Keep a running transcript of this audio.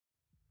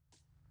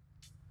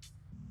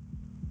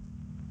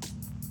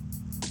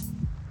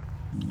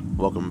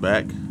Welcome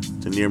back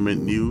to Near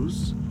Mint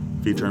News,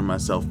 featuring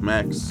myself,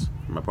 Max,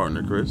 and my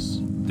partner, Chris.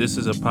 This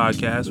is a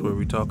podcast where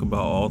we talk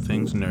about all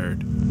things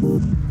nerd.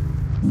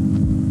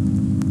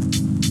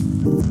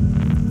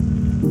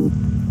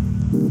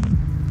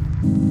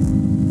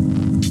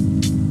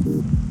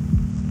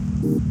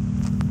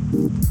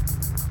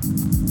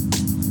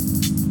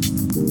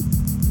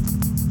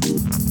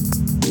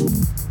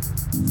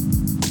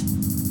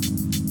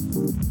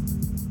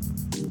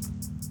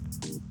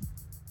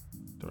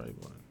 The right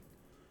one.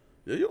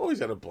 Yeah, you always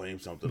gotta blame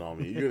something on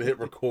me. You're gonna hit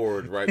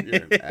record, right?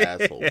 You're an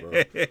asshole,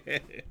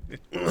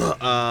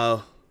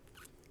 bro.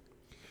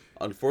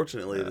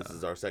 Unfortunately, this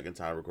is our second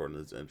time recording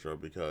this intro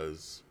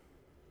because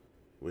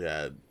we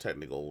had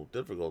technical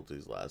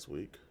difficulties last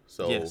week.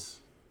 So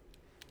Yes.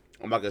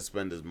 I'm not gonna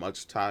spend as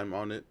much time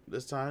on it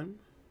this time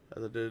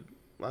as I did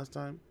last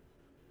time.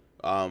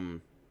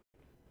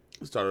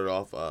 Started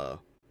off,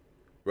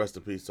 rest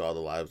in peace to all the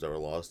lives that were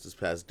lost this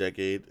past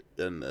decade,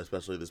 and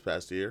especially this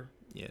past year.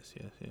 Yes.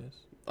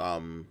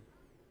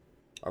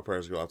 Our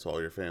prayers go out to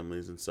all your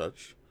families and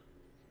such.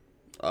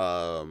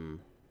 Shout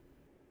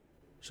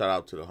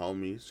out to the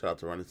homies. Shout out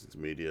to Renaissance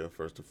Media,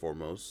 first and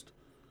foremost.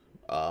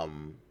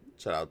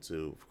 Shout out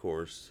to, of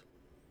course,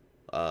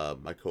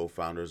 my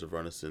co-founders of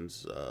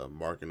Renaissance,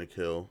 Mark and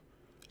Nikhil.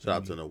 Shout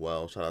out to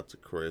Noel. Shout out to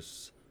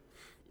Chris.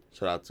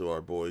 Shout out to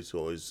our boys who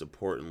always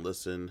support and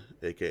listen,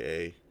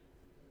 a.k.a.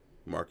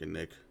 Mark and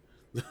Nick.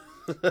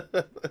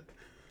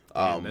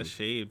 That's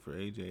shade for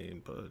AJ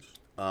and Pudge.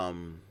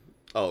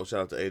 Shout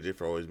out to AJ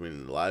for always being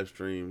in the live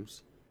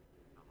streams.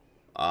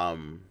 I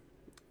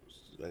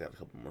got a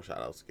couple more shout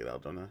outs to get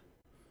out, don't I?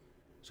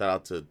 Shout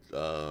out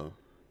to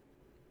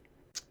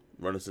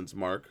Renaissance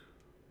Mark.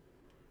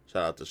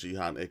 Shout out to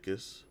Shihan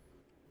Ickes.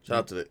 Shout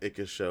out to the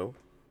Ickes Show.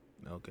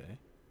 Okay.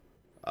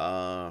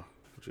 What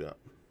you got?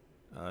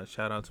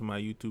 Shout out to my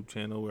YouTube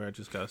channel where I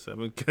just got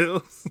 7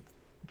 kills.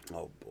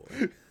 Oh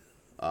boy.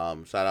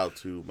 Shout out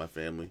to my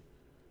family.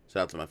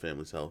 Shout out to my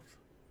family's health.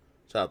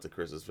 Shout out to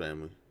Chris's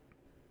family.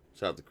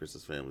 Shout out to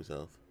Chris's family's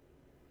health.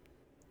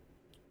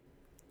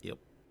 Yep.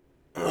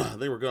 I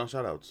think we're good on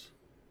shout outs.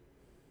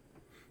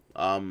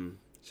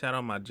 Shout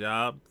out my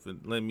job for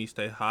letting me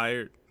stay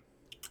hired.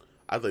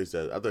 I thought you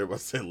were about to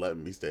say let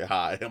me stay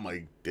high. I'm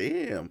like,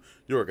 damn,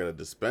 you work at a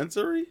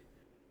dispensary?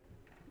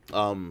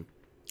 Before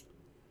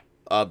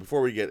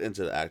we get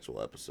into the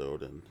actual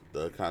episode and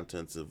the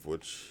contents of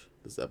which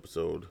this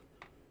episode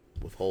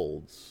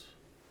withholds,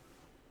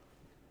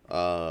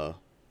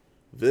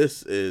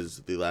 this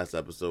is the last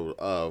episode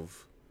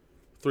of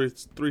three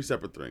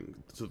separate things.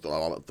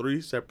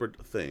 3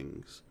 separate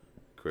things.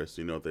 Chris,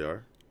 do you know what they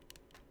are?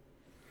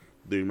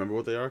 Do you remember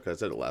what they are? Because I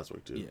said it last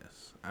week too.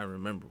 Yes, I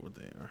remember what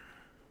they are.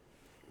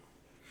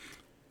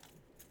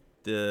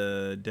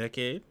 The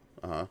decade.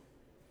 Uh-huh.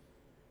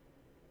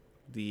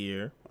 The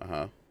year.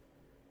 Uh-huh.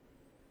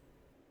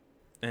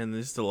 And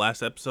this is the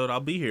last episode I'll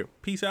be here.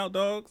 Peace out,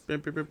 dogs.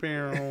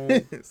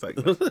 It's like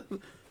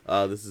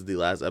this is the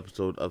last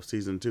episode of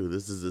season 2.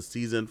 This is the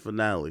season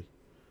finale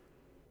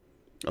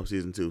of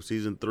season 2.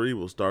 Season 3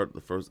 will start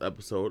the first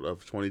episode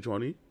of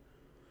 2020,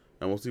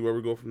 and we'll see where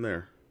we go from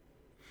there.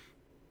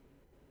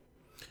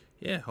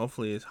 yeah,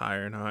 hopefully it's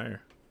higher and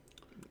higher.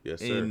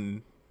 Yes, sir.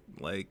 In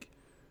like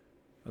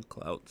a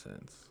clout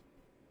sense.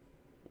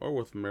 Or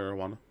with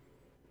marijuana.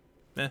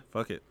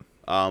 Fuck it.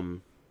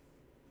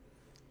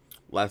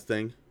 Last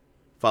thing,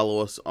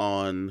 follow us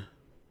on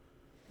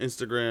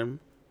Instagram,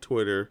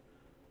 Twitter,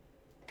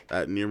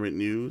 at Near Mint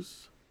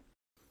News.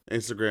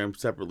 Instagram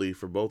separately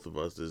for both of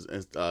us is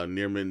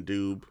Near Mint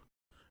Doob,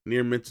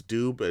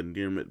 and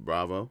Near Mint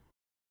Bravo.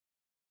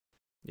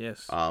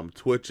 Yes.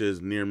 Twitch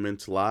is Near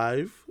Mint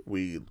Live.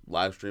 We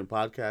live stream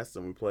podcasts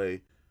and we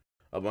play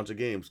a bunch of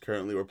games.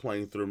 Currently, we're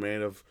playing through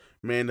Man of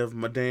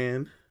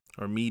Medan,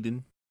 Or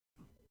Meaden.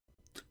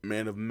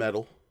 Man of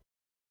Metal,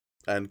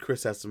 and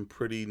Chris has some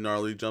pretty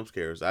gnarly jump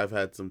scares. I've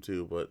had some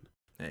too, but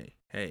Hey.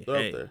 they're up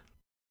there.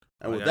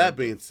 And I with got that it.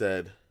 being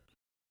said,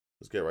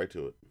 let's get right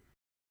to it.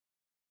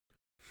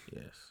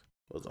 Yes.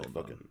 It was like Hold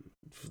on. fucking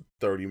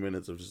 30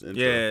 minutes of just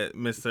intro. Yeah,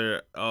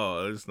 Mr.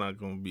 Oh, it's not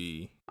gonna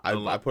be. I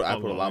put a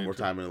long lot more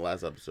intro. time in the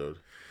last episode.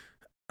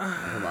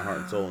 I put my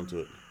heart and soul into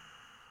it.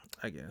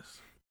 I guess.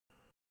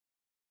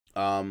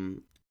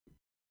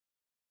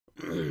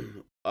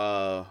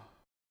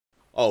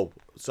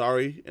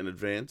 Sorry in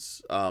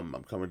advance. I'm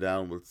coming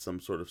down with some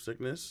sort of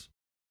sickness.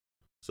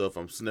 So if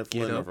I'm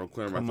sniffling Get or up. if I'm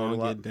clearing my Come throat a on,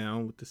 lot, get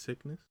down with the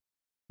sickness.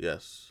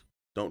 yes,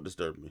 don't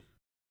disturb me.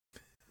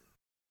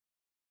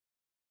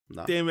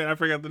 Nah. Damn it! I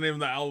forgot the name of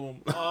the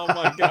album. Oh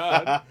my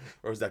god.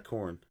 Or is that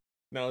corn?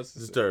 No, it's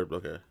Disturbed.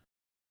 Okay.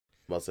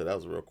 About to say that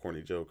was a real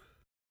corny joke.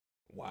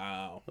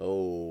 Wow.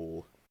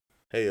 Oh,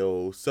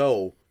 hey-oh.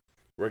 So,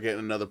 we're getting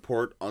another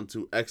port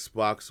onto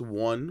Xbox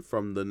One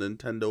from the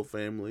Nintendo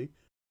family.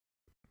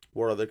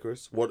 What are they,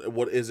 Chris?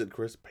 What is it,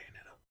 Chris?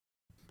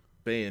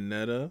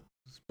 Bayonetta.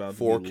 It's about to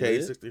be 4K,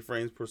 lit. 60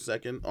 frames per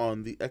second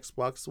on the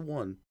Xbox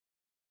One.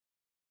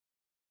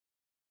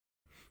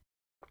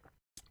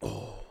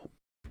 Oh.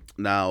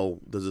 Now,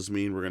 does this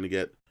mean we're going to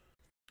get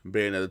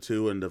Bayonetta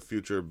 2 and the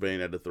future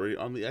Bayonetta 3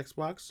 on the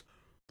Xbox,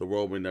 the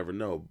world may never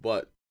know.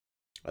 But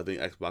I think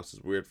Xbox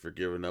is weird for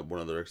giving up one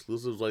of their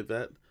exclusives like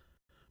that.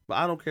 But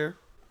I don't care.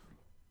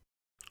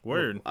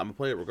 Word. I'm going to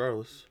play it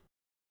regardless.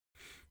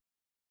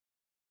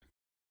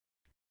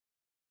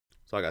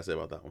 That's all I got to say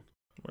about that one.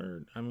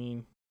 Word. I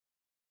mean,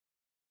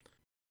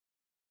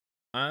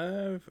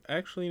 I've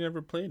actually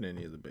never played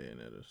any of the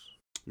Bayonettas.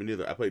 Me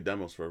neither. I played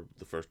demos for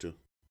the first two.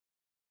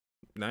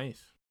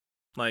 Nice.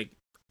 Like,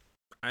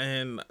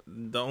 and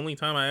the only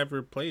time I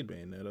ever played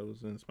Bayonetta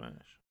was in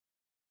Smash.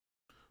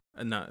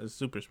 And not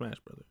Super Smash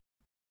Brother.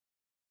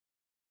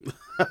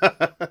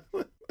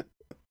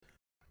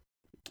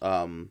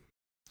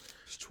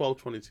 It's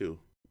 12:22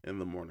 in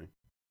the morning.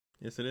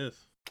 Yes, it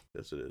is.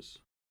 Yes, it is.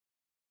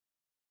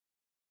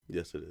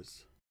 Yes, it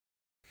is.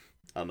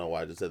 I don't know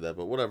why I just said that,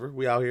 but whatever.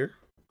 We out here.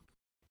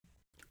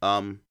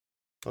 Talk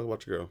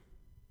about your girl.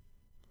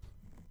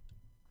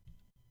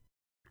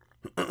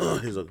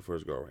 He's looking for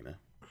his girl right now.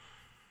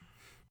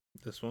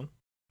 This one?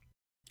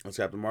 That's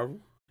Captain Marvel?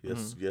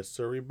 Yes, yes,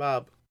 sirree,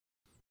 Bob.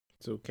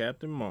 So,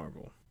 Captain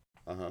Marvel.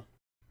 Uh-huh.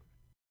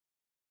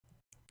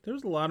 There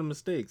was a lot of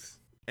mistakes.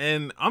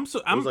 And it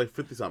was like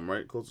 50 something,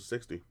 right? Close to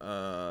 60.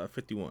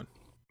 51.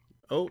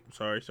 Oh,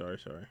 sorry.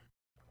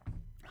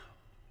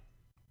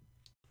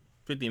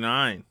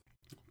 59.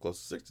 Close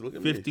to 60. Look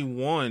at me.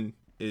 51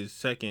 is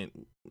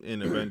second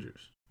in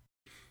Avengers.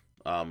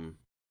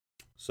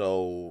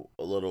 So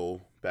a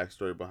little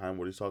backstory behind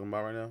what he's talking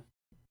about right now.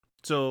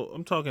 So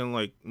I'm talking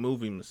like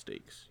movie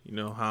mistakes. You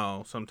know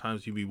how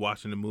sometimes you be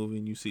watching a movie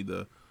and you see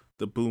the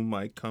boom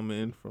mic come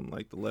in from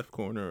like the left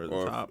corner or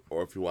the top.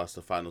 Or if you watch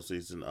the final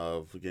season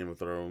of Game of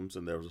Thrones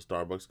and there was a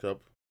Starbucks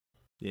cup.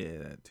 Yeah,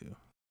 that too.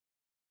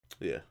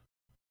 Yeah.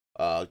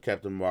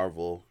 Captain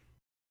Marvel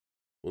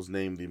was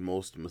named the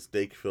most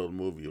mistake-filled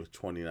movie of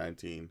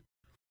 2019.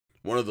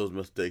 One of those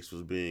mistakes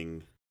was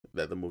being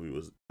that the movie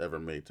was ever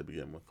made to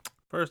begin with.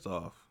 First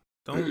off,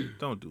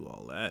 don't do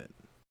all that.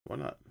 Why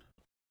not?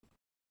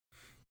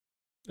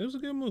 It was a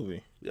good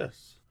movie.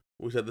 Yes.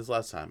 We said this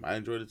last time. I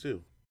enjoyed it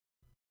too.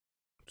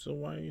 So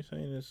why are you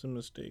saying it's a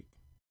mistake?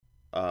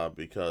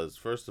 Because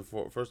first of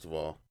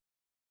all,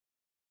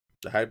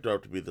 they hyped her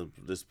up to be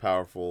this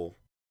powerful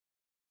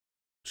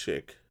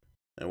chick.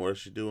 And what does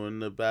she do in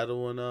the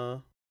battle in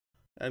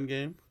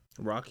Endgame?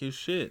 Rock his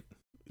shit.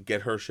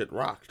 Get her shit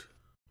rocked.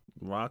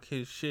 Rock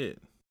his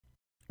shit.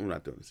 I'm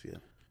not doing this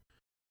again.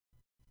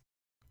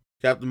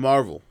 Captain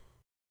Marvel,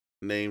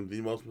 named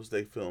the most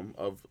mistake film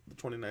of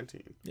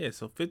 2019. Yeah,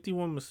 so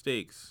 51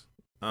 mistakes.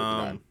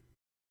 59.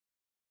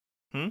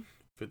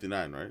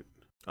 59, right?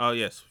 Oh,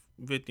 yes,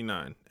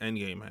 59.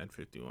 Endgame had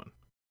 51.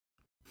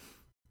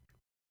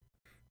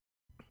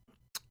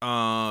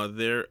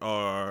 There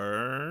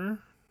are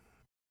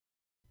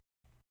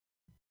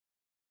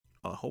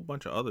a whole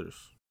bunch of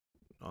others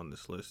on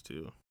this list,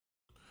 too.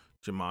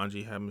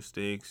 Jumanji had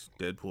mistakes.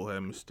 Deadpool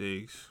had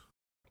mistakes.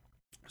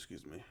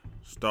 Excuse me.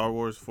 Star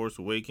Wars Force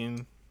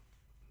Awakens.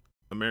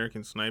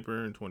 American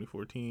Sniper in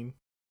 2014.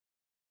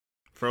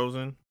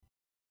 Frozen.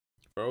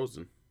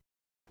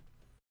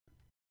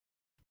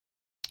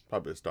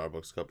 Probably a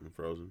Starbucks cup in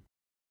Frozen.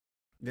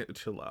 Yeah,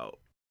 chill out.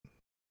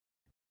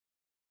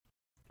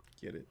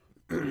 Get it?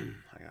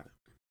 I got it.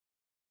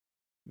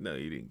 No,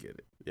 you didn't get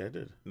it. Yeah, I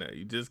did. No,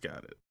 you just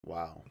got it.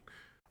 Wow.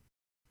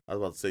 I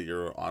was about to say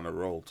you're on a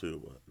roll too,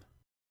 but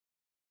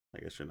I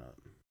guess you're not.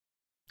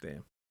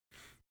 Damn.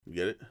 You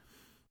get it?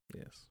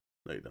 Yes.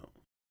 No, you don't.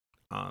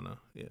 Anna,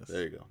 yes.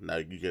 There you go. Now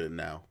you get it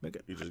now. Okay.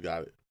 You just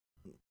got it.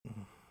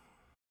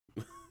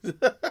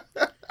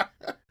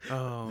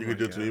 Oh, you can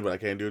do it to me, but I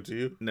can't do it to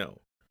you? No.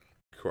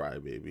 Cry,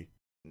 baby.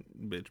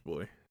 Bitch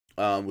boy.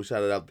 We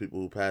shouted out the people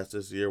who passed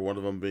this year, one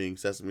of them being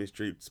Sesame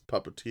Street's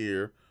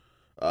puppeteer,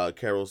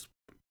 Carol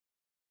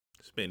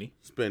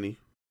Spinney,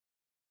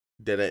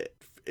 dead at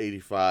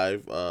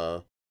 85,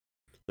 the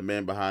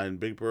man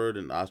behind Big Bird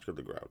and Oscar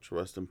the Grouch.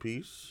 Rest in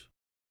peace.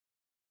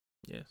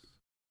 Yes.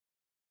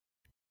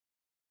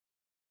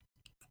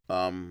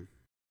 New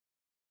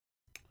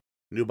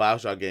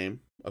BioShock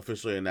game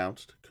officially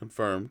announced,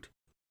 confirmed,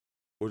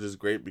 which is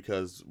great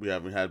because we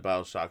haven't had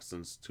BioShock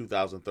since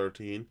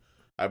 2013.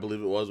 I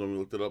believe it was when we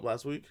looked it up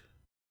last week.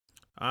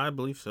 I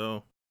believe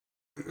so.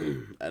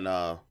 And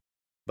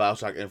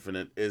BioShock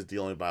Infinite is the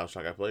only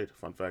BioShock I played.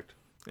 Fun fact.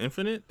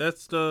 Infinite?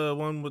 That's the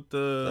one with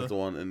the... That's the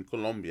one in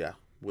Colombia.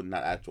 Well,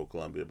 not actual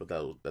Colombia, but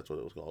that's what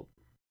it was called.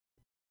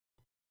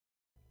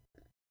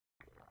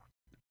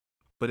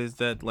 But is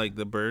that like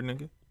the bird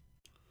nigga?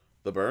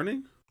 The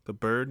Burning? The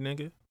bird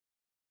nigga?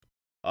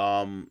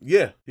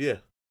 Yeah. Yeah,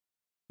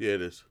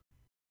 it is.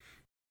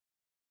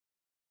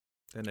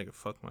 That nigga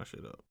fucked my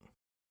shit up.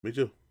 Me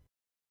too.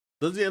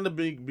 Does he end up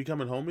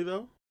becoming homie,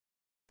 though?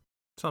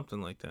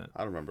 Something like that. I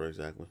don't remember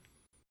exactly.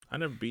 I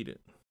never beat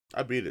it.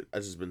 I beat it.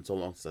 It's just been so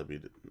long since I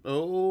beat it.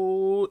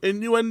 Oh,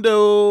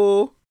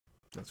 innuendo.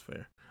 That's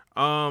fair.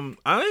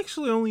 I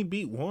actually only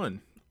beat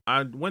one.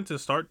 I went to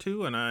start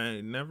 2 and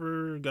I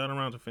never got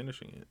around to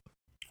finishing it.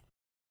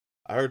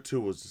 I heard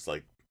 2 was just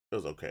like, it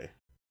was okay.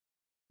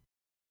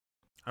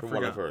 I From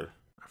what I've heard.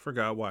 I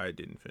forgot why I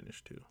didn't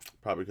finish 2.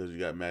 Probably because you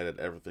got mad at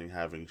everything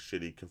having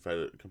shitty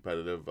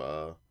competitive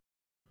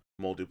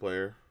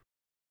multiplayer.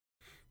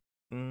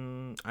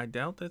 I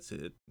doubt that's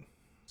it.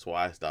 That's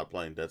why I stopped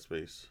playing Dead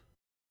Space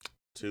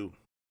 2.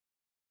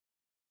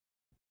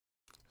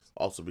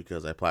 Also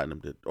because I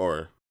platinumed it.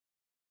 Or,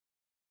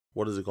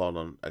 what is it called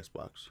on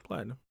Xbox?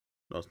 Platinum.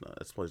 No, it's not.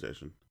 It's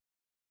PlayStation.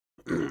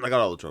 I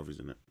got all the trophies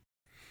in it.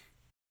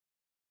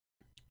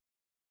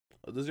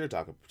 This is your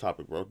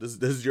topic, bro. This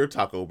is your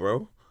taco,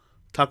 bro.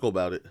 Taco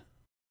about it.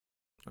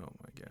 Oh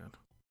my god.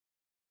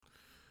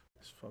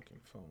 This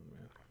fucking phone,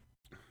 man.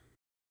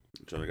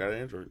 Should have got an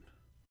Android.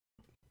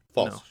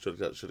 False. No. Should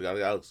have got a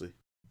Galaxy.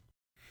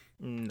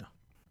 No.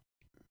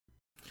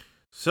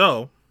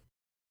 So,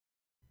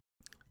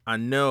 I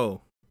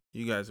know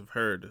you guys have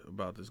heard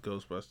about this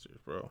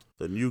Ghostbusters, bro.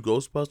 The new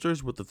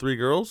Ghostbusters with the 3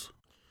 girls?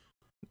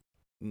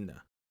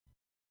 Nah.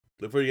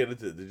 Before you get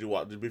into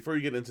it, before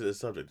you get into this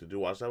subject, did you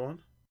watch that one?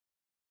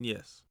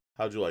 Yes.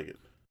 How'd you like it?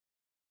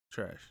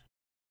 Trash.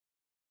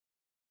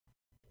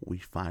 We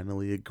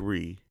finally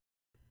agree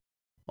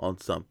on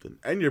something.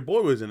 And your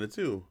boy was in it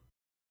too.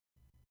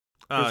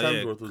 Chris was in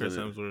it.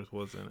 Hemsworth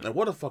was in it. And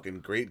what a fucking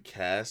great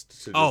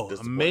cast to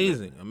just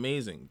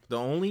amazing. The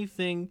only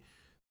thing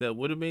that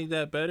would have made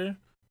that better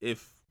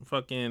if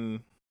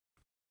fucking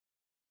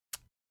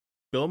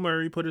Bill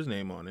Murray put his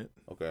name on it.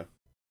 Okay.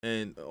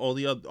 And all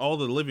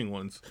the living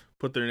ones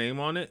put their name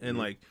on it and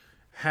like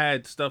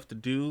had stuff to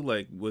do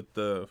like with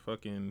the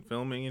fucking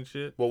filming and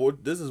shit. Well,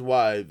 this is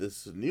why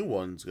this new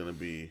one's gonna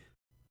be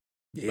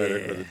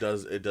better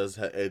because it's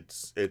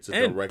a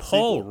and direct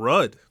Paul sequel.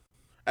 Rudd.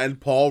 And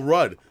Paul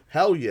Rudd.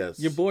 Hell yes.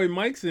 Your boy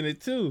Mike's in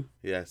it too.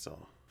 Yeah, I saw.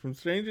 From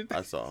Stranger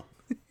Things.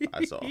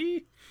 I saw.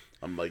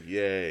 I'm like,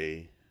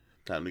 yay.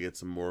 Time to get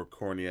some more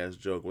corny ass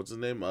joke. What's his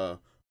name?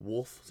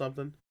 Wolf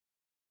something?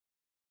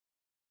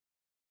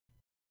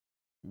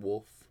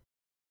 Wolf.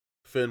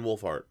 Finn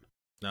Wolfhard.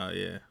 Oh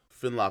yeah.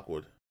 Finn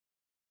Lockwood.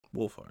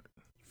 Wolfhard.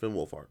 Finn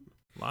Wolfhard.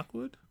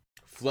 Lockwood?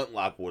 Flint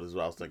Lockwood is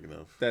what I was thinking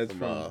of. That's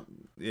from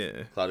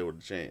yeah. Cloudy with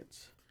a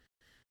Chance.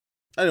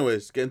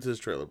 Anyways, get into this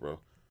trailer, bro.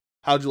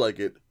 How'd you like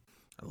it?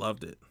 I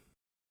loved it.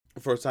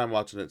 First time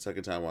watching it,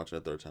 second time watching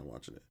it, third time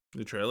watching it.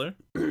 The trailer?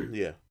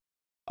 Yeah.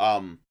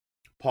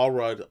 Paul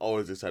Rudd,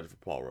 always excited for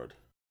Paul Rudd.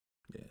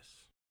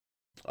 Yes.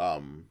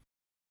 I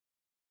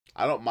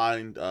don't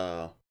mind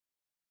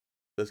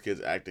this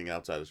kid's acting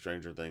outside of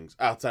Stranger Things,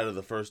 outside of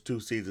the first 2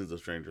 seasons of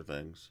Stranger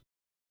Things.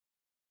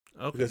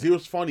 Okay. Because he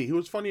was funny. He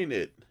was funny in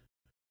it.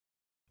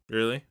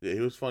 Really? Yeah, he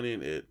was funny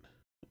in it.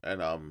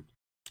 And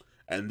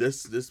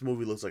this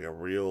movie looks like a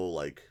real,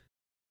 like,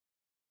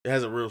 it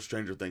has a real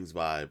Stranger Things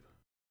vibe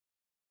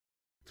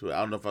to it. I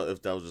don't know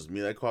if that was just me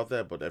that caught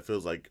that, but it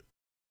feels like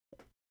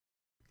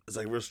it's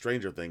like real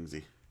Stranger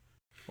Thingsy.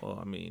 Well,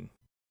 I mean,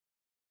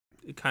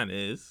 it kind of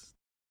is.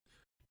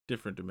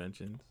 Different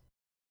dimensions.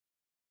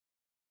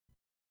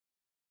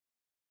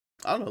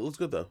 I don't know. It looks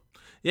good, though.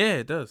 Yeah,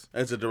 it does.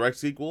 And it's a direct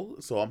sequel,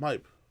 so I'm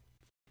hype.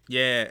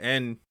 Yeah,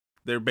 and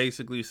they're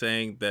basically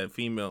saying that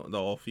the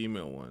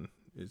all-female one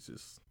is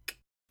just,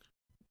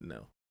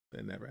 no,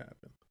 that never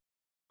happened.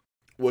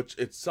 Which,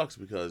 it sucks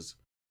because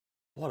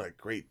what a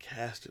great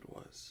cast it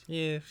was.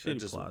 Yeah, shitty plot. It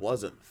just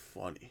wasn't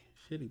funny.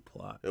 Shitty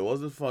plot. It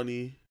wasn't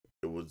funny.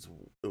 It was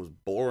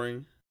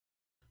boring.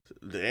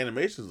 The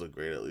animations look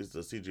great, at least the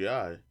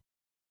CGI.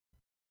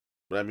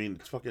 But I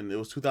mean, it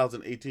was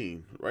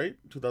 2018, right?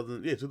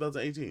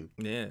 2018.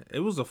 Yeah, it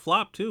was a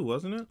flop too,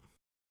 wasn't it?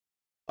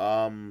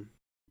 I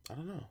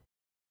don't know.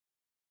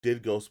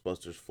 Did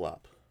Ghostbusters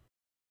flop?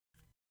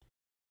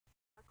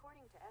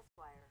 According to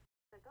Esquire,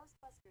 the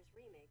Ghostbusters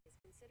remake is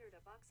considered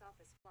a box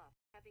office flop,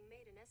 having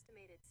made an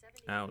estimated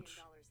 $70 million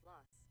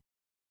loss.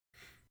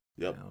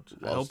 Yep. Ouch.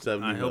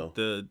 I hope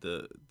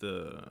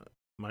the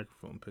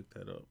microphone picked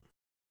that up.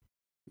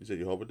 You said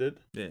you hope it did?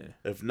 Yeah.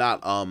 If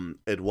not,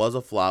 it was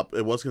a flop.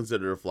 It was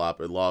considered a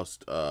flop. It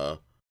lost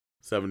 $70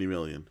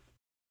 million.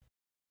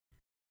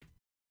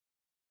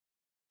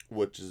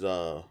 Which is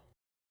I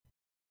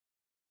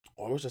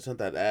wish I sent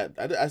that ad.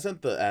 I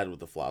sent the ad with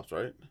the flops,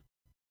 right?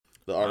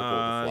 The article with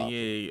the flops.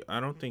 Yeah, I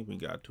don't think we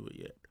got to it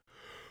yet.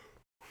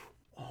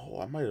 Oh,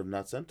 I might have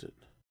not sent it.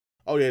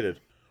 Oh, yeah, I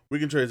did. We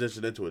can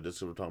transition into it just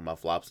because we're talking about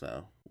flops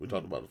now. We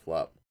talked about the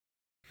flop.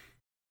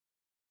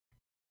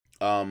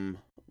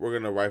 We're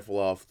going to rifle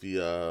off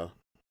the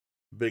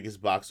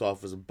biggest box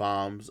office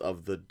bombs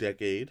of the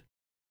decade.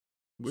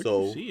 Where do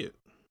you see it?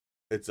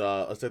 It's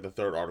let's take the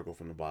third article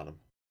from the bottom.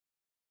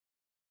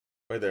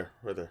 Right there.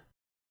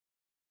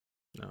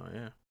 Oh,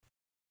 yeah.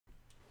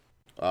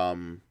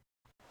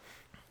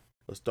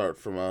 Let's start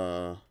from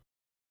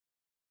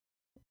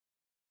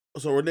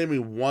so we're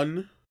naming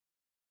one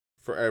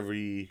for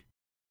every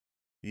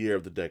year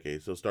of the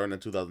decade. So starting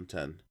at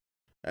 2010,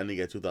 ending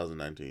at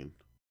 2019.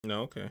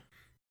 No, okay.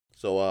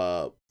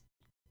 So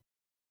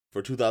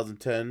for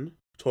 2010,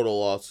 total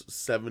loss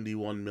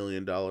 $71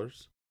 million.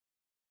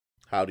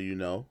 How do you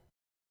know?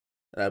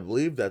 And I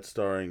believe that's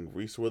starring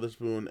Reese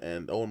Witherspoon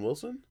and Owen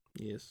Wilson.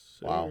 Yes,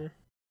 sir. Wow.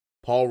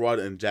 Paul Rudd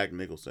and Jack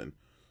Nicholson.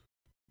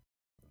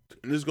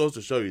 And this goes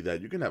to show you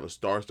that you can have a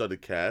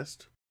star-studded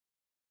cast,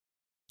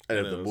 and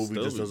if the it'll movie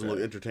still just be doesn't look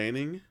bad.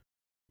 entertaining,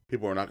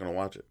 people are not going to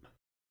watch it.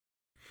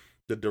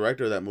 The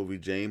director of that movie,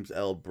 James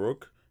L.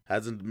 Brooke,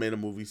 hasn't made a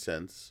movie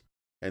since,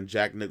 and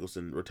Jack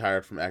Nicholson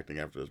retired from acting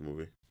after this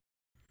movie.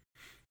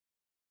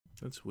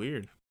 That's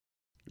weird.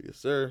 Yes,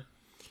 sir.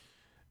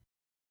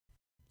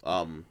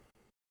 You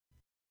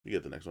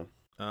get the next one.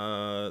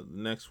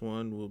 Next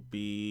one will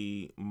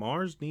be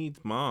Mars Needs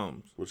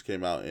Moms, Which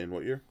came out in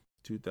what year?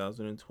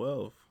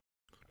 2012.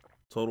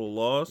 Total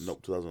loss.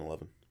 Nope,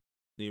 2011.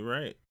 You're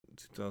right.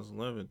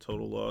 2011.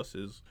 Total loss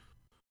is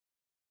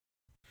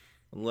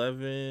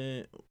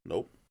 11.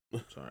 Nope.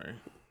 Sorry,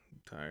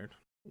 I'm tired.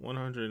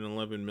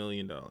 $111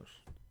 million.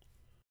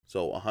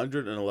 So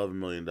 $111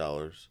 million,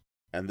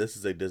 and this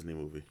is a Disney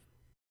movie.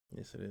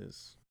 Yes, it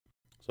is.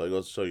 So it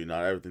goes to show you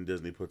not everything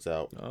Disney puts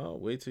out. Oh,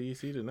 wait till you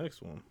see the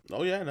next one.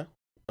 Oh yeah, I know.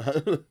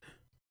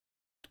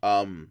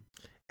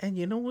 And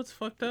you know what's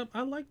fucked up?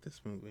 I like this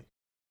movie.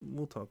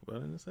 We'll talk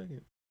about it in a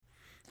second.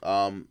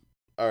 All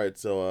right.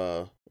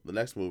 So the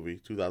next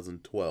movie,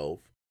 2012,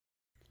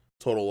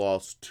 total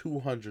loss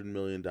 $200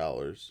 million.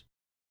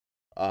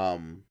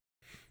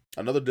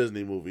 Another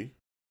Disney movie,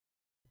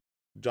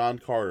 John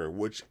Carter,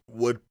 which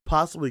would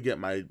possibly get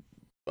my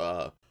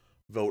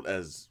vote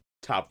as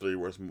top 3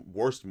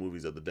 worst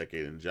movies of the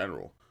decade in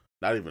general.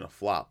 Not even a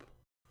flop.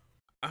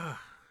 Ah,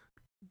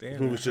 damn.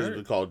 This movie should have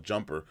been called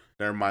Jumper.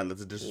 Never mind,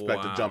 let's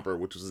disrespect Wow. Jumper,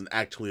 which was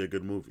actually a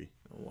good movie.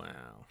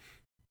 Wow.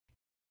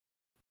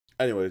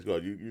 Anyways, go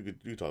ahead.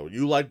 You talk.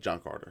 You like John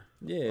Carter?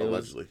 Yeah,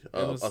 Allegedly,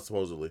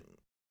 supposedly.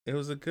 It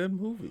was a good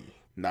movie.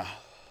 Nah,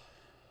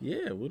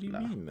 Yeah, what do you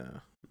Nah. mean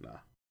now?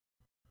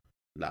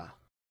 Nah.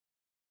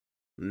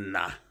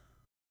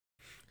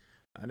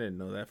 I didn't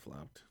know that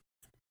flopped.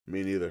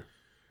 Me neither.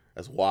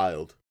 That's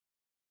wild.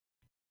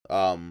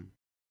 Third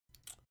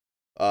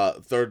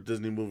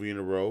Disney movie in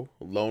a row,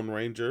 Lone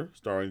Ranger,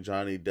 starring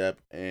Johnny Depp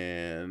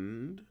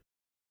and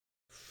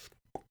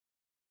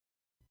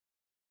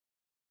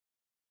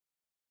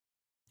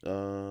that's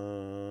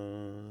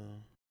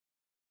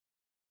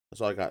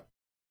all I got.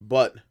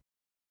 But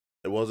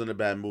it wasn't a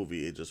bad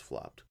movie. It just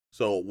flopped.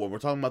 So when we're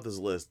talking about this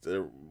list,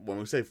 when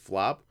we say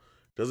flop,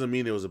 doesn't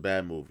mean it was a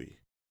bad movie.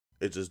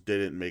 It just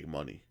didn't make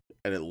money,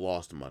 and it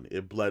lost money.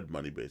 It bled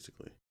money,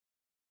 basically.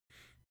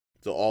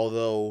 So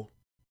although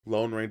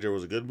Lone Ranger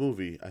was a good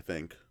movie, I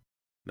think,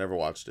 never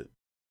watched it.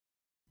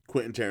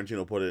 Quentin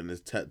Tarantino put it in his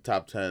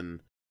top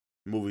 10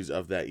 movies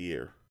of that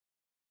year.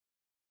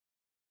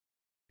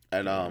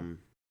 And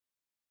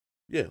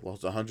yeah,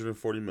 lost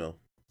 140 mil.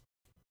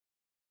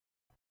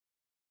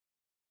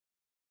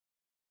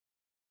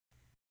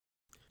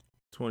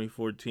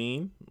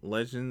 2014,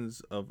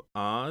 Legends of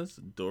Oz,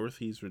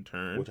 Dorothy's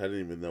Return. Which I didn't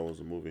even know was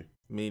a movie.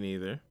 Me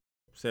neither.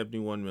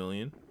 71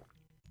 million.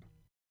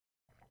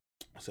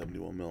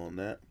 71 mil on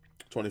that.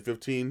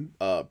 2015,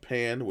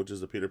 Pan, which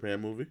is a Peter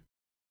Pan movie.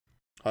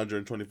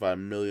 $125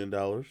 million.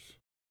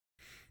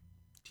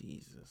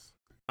 Jesus.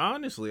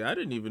 Honestly, I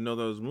didn't even know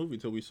that was a movie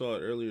till we saw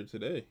it earlier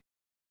today.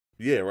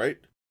 Yeah, right?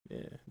 Yeah.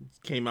 It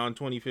came out in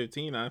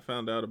 2015. I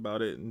found out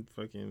about it in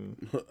fucking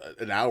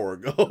An hour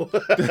ago.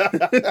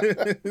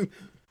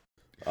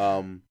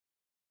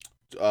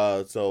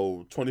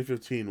 So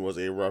 2015 was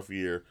a rough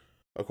year,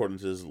 according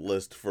to this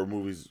list, for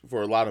movies,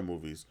 for a lot of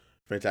movies.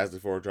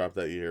 Fantastic Four dropped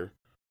that year.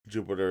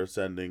 Jupiter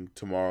Ascending,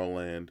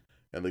 Tomorrowland,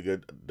 and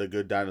The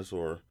Good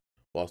Dinosaur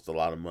lost a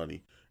lot of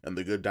money. And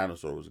The Good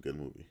Dinosaur was a good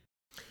movie.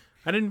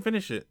 I didn't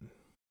finish it.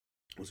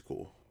 It was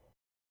cool.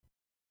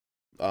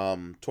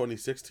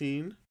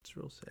 2016. It's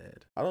real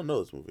sad. I don't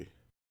know this movie.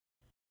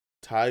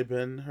 Ty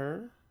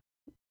Ben-Hur.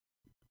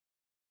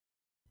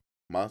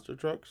 Monster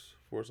Trucks.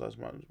 Force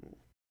Monsters movie.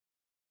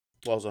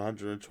 Lost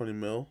 120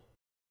 mil.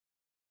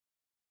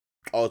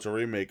 Oh, it's a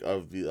remake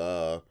of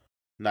the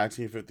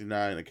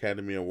 1959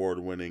 Academy Award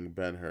winning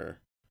Ben-Hur.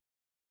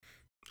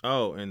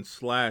 Oh, and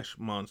Slash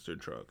Monster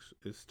Trucks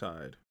is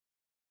tied.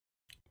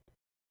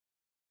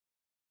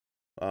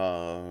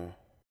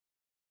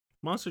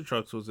 Monster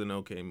Trucks was an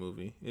okay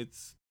movie.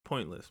 It's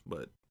pointless,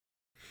 but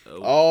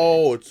okay.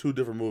 Oh, it's 2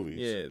 different movies.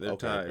 Yeah, they're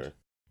tied. Okay.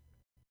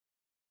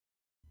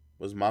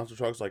 Was Monster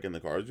Trucks like in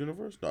the Cars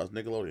universe? No, it's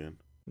Nickelodeon.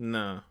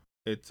 Nah,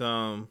 it's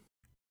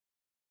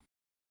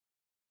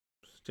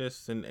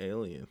just an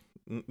alien.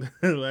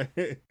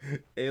 Like,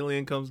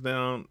 alien comes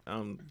down.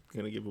 I'm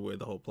gonna give away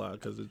the whole plot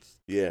because it's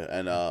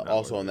and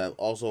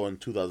also in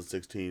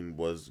 2016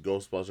 was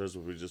Ghostbusters,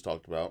 which we just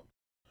talked about.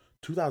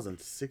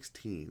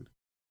 2016.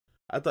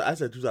 I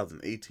said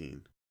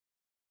 2018.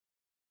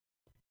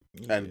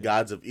 Yeah. And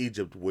Gods of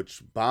Egypt,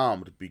 which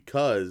bombed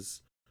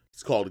because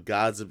it's called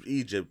Gods of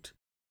Egypt,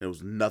 and it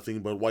was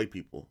nothing but white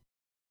people.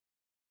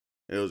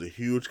 And it was a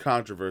huge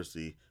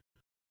controversy,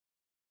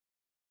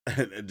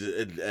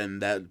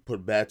 and that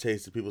put bad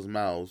taste in people's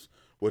mouths,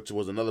 which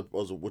was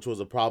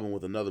a problem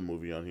with another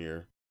movie on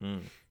here.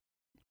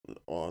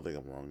 Oh, I think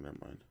I'm wrong. Never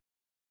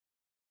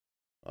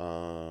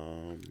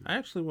mind. I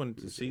actually wanted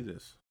to see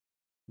this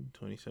in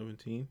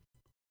 2017.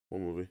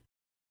 What movie?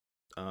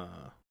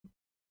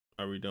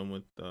 Are we done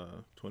with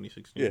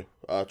 2016? Yeah.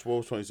 What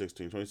was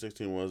 2016?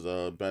 2016 was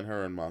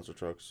Ben-Hur and Monster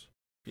Trucks.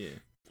 Yeah.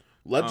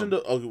 Legend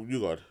of... Oh,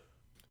 you got it.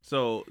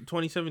 So,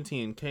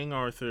 2017, King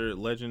Arthur,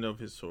 Legend of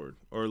His Sword.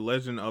 Or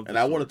Legend of the And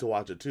I Sword. wanted to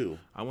watch it, too.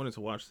 I wanted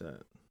to watch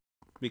that.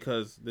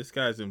 Because this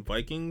guy's in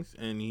Vikings,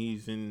 and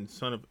he's in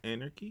Son of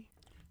Anarchy.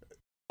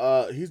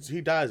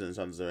 He dies in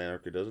Sons of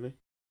Anarchy, doesn't he?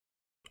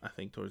 I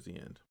think towards the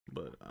end.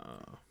 But,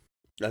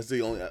 That's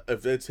the only...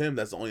 If it's him,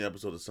 that's the only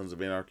episode of Sons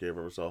of Anarchy I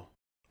ever saw.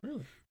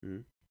 Really? Mm-hmm.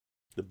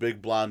 The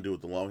big blonde dude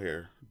with the long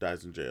hair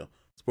dies in jail.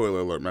 Spoiler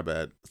alert, my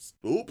bad.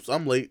 Oops,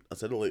 I'm late. I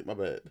said it late, my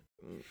bad.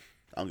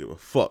 I don't give a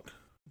fuck.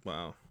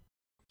 Wow.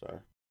 Sorry.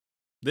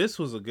 This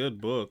was a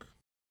good book.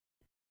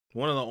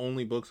 One of the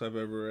only books I've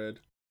ever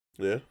read.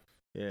 Yeah?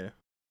 Yeah.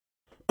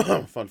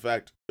 Fun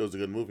fact, it was a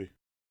good movie.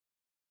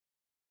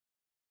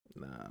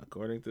 Nah,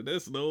 according to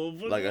this, no.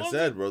 Like I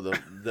said, bro,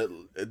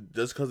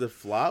 just because it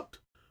flopped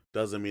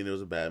doesn't mean it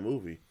was a bad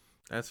movie.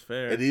 That's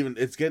fair. And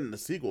it's getting a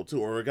sequel,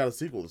 too, or it got a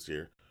sequel this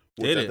year.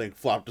 Which I think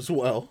flopped as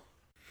well.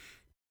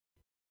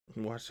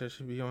 Watch that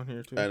should be on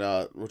here, too. And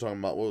we're talking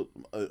about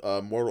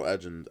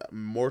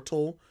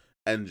Mortal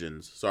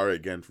Engines. Sorry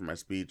again for my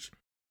speech.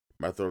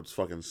 My throat's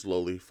fucking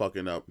slowly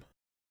fucking up.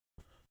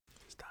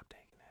 Stop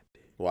taking that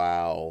dick.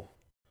 Wow.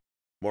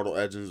 Mortal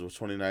Engines was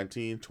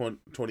 2019,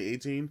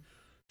 2018.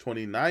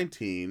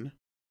 2019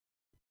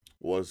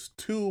 was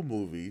 2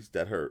 movies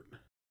that hurt.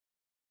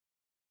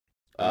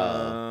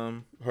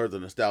 Hurt the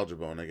nostalgia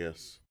bone, I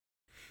guess.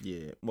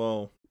 Yeah,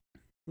 well,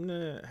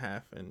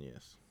 half and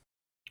yes.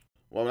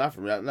 Well, not for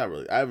me, not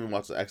really. I haven't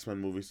watched the X-Men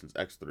movie since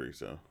X3,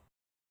 so.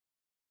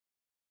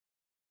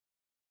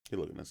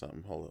 You're looking at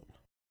something. Hold up.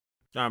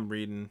 I'm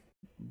reading,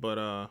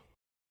 but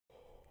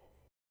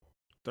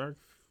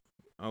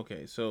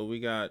Okay, so we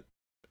got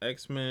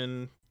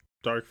X-Men,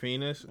 Dark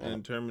Phoenix,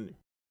 and Terminator.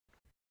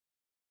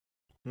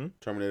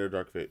 Terminator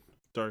Dark Fate.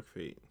 Dark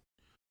Fate.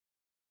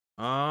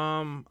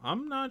 I'm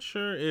not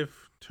sure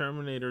if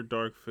Terminator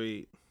Dark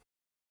Fate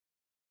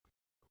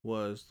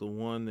was the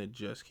one that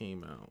just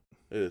came out.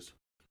 It is.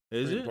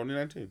 Is it?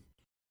 2019.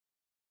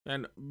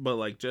 But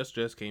like just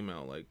came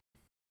out, like.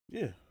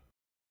 Yeah.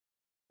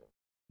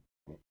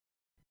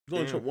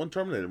 There's only one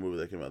Terminator movie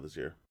that came out this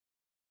year.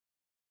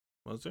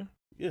 Was there?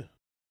 Yeah.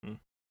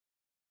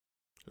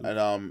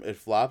 And it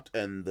flopped,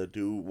 and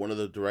one of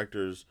the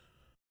directors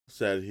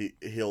said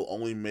he'll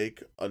only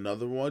make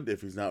another one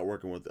if he's not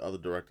working with the other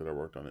director that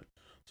worked on it.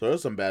 So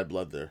there's some bad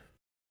blood there.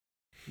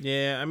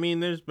 Yeah, I mean,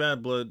 there's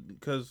bad blood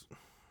because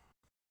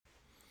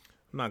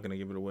I'm not gonna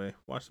give it away.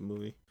 Watch the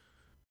movie.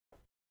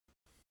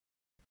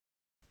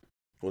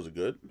 Was it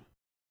good?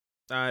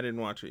 I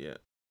didn't watch it yet.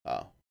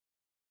 Oh.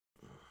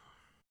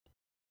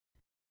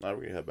 Now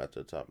we're gonna head back to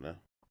the top now.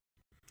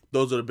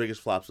 Those are the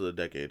biggest flops of the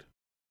decade.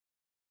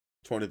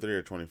 23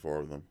 or 24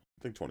 of them.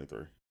 I think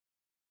 23.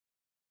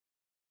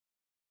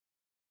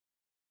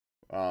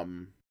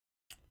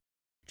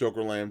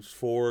 Jokerland's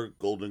 4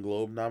 Golden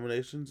Globe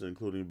nominations,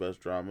 including Best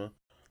Drama.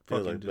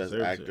 Fucking Best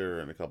Actor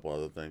and a couple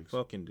other things.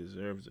 Fucking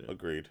deserves it.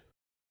 Agreed.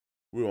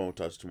 We won't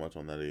touch too much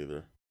on that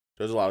either.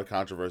 There's a lot of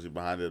controversy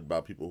behind it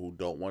about people who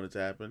don't want it to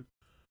happen.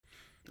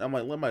 I'm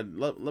like, let my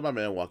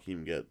man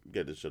Joaquin get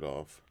this shit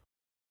off.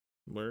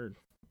 Word.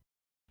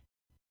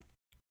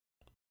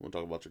 Want to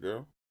talk about your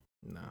girl?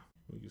 Nah,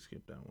 we can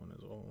skip that one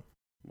as well.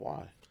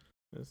 Why?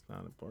 It's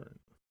not important.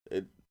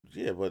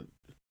 Yeah, but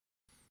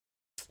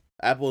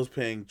Apple is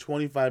paying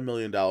 $25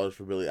 million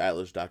for Billie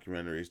Eilish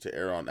documentaries to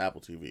air on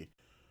Apple TV.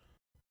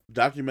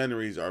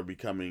 Documentaries are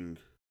becoming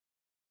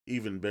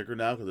even bigger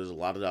now because there's a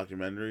lot of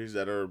documentaries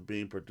that are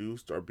being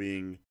produced that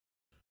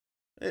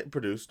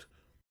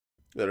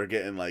are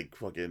getting like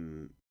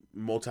fucking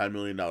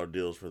multi-million-dollar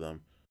deals for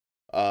them.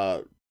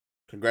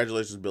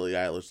 Congratulations, Billie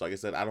Eilish. Like I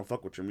said, I don't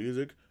fuck with your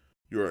music.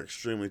 You are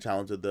extremely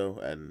talented though,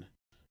 and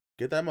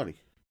get that money.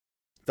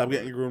 Stop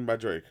getting groomed by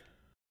Drake.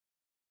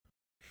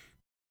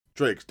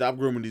 Drake, stop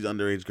grooming these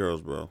underage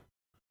girls, bro.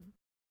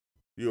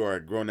 You are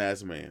a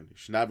grown-ass man. You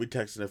should not be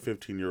texting a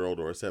 15-year-old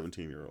or a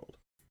 17-year-old.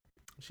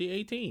 She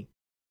 18.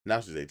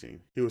 Now she's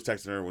 18. He was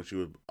texting her when she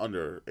was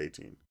under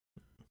 18.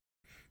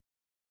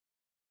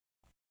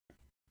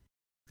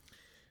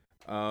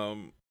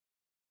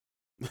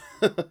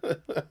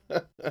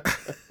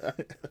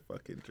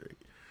 Fucking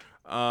Drake.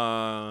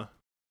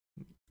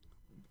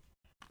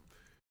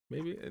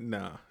 Maybe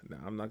nah,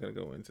 I'm not gonna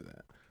go into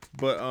that.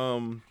 But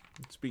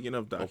speaking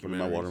of documentaries, opening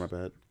my water, my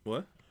bad.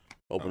 What?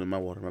 Opening my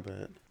water, my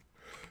bad.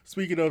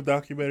 Speaking of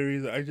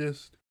documentaries,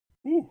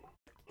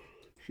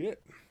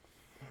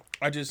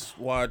 I just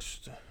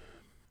watched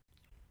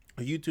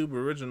a YouTube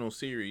original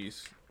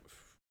series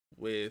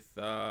with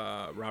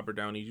Robert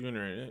Downey Jr.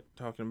 in it,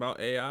 talking about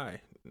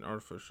AI and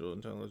artificial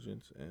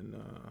intelligence, and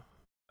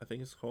I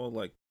think it's called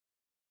like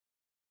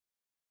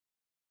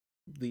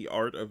The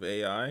Art of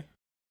AI.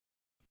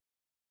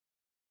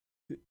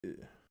 I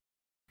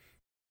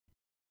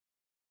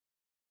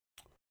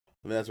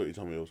mean, that's what you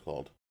told me it was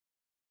called.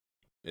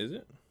 Is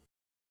it?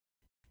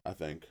 I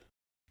think.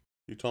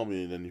 You told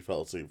me and then you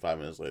fell asleep 5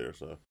 minutes later,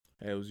 so.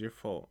 Hey, it was your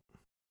fault.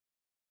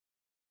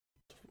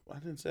 I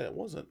didn't say it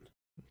wasn't.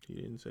 He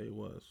didn't say it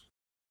was.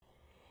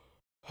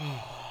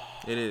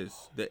 It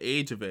is the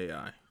age of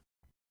AI.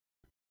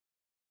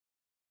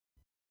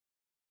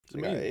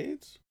 You got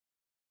AIDS?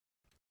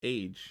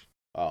 Age.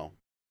 Oh,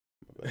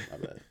 my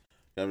bad.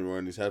 Got me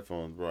wearing these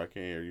headphones, bro. I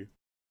can't hear you.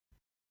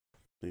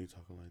 You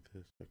talking like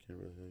this? I can't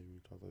really hear you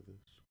talk like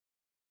this.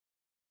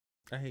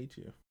 I hate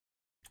you.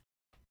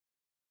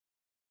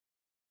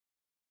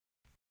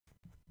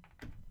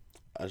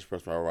 I just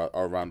pressed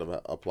our round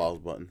of applause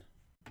button.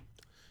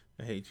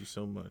 I hate you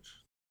so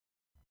much.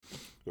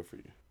 Good for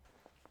you.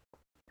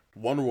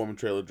 Wonder Woman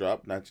trailer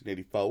dropped,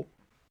 1984.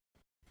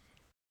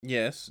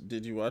 Yes.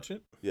 Did you watch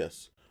it?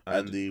 Yes.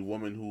 And the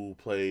woman who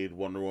played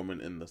Wonder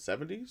Woman in the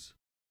 70s? Is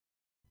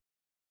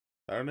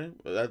that her name?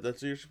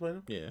 That's the year she played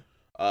him?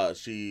 Yeah.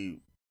 She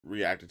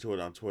reacted to it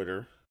on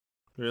Twitter.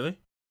 Really?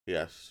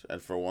 Yes.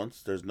 And for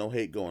once, there's no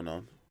hate going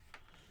on.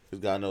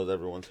 Because God knows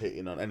everyone's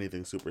hating on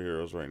anything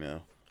superheroes right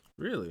now.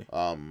 Really?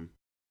 And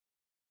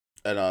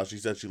she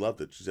said she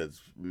loved it. She said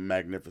it's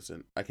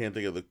magnificent. I can't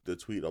think of the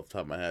tweet off the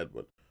top of my head,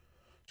 but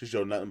she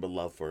showed nothing but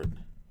love for it.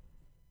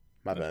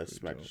 My bad.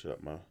 Smack the shit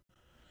up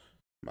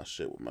my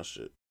shit with my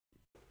shit.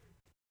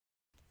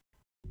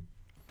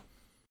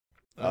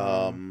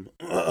 Wow.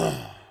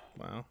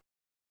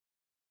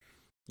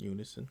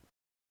 Unison.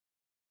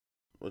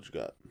 What you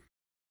got?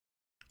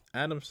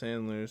 Adam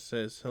Sandler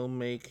says he'll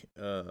make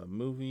a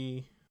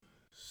movie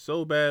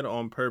so bad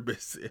on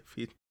purpose if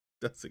he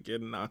doesn't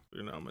get an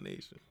Oscar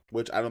nomination.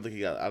 Which I don't think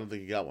he got. I don't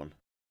think he got one.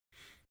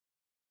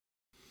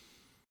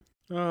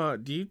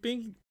 Do you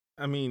think?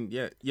 I mean,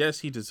 yeah, yes,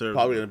 he deserves.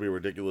 Probably gonna be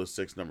Ridiculous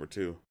 6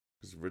 #2.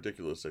 Because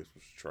Ridiculous 6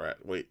 was trash.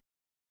 Wait,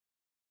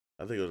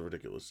 I think it was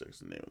Ridiculous 6,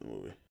 the name of the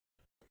movie.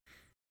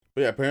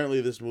 But yeah,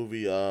 apparently this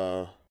movie,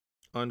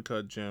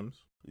 Uncut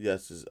Gems.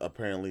 yes, is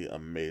apparently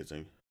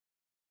amazing.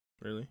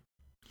 Really?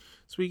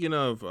 Speaking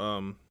of,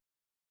 what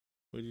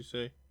did you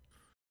say?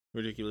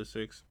 Ridiculous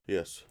 6.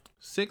 Yes.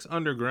 6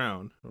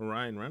 Underground, a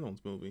Ryan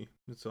Reynolds movie.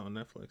 It's on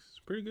Netflix.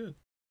 It's pretty good.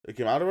 It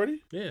came out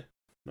already? Yeah.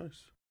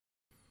 Nice.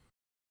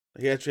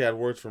 He actually had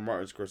words from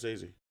Martin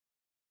Scorsese.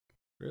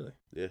 Really?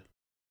 Yeah.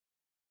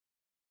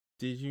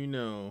 Did you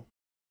know?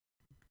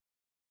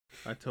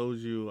 I told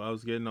you I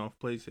was getting off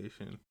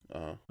PlayStation.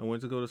 Uh-huh. I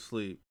went to go to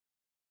sleep.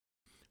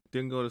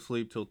 Didn't go to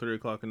sleep till 3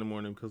 o'clock in the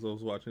morning because I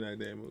was watching that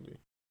damn movie.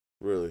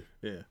 Really?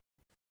 Yeah.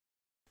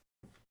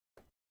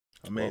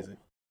 Amazing.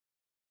 Well,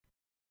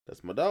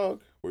 that's my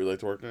dog. Were you late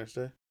to work the next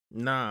day?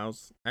 Nah, I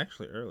was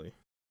actually early.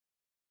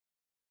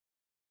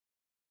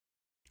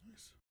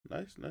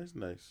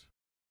 Nice.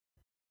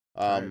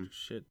 Tired as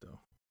shit though.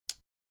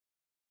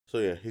 So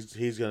yeah,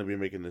 he's gonna be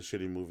making this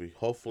shitty movie.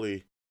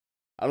 Hopefully,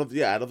 I don't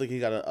think he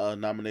got a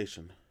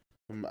nomination,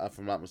 if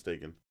I'm not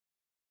mistaken.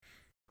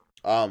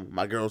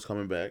 My girl's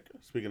coming back.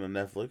 Speaking of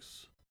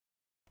Netflix,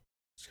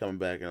 she's coming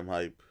back, and I'm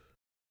hype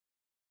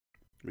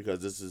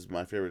because this is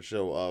my favorite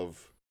show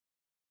of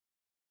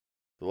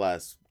the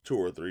last 2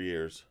 or 3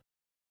 years.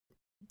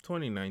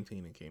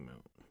 2019 it came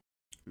out.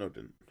 No, it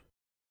didn't.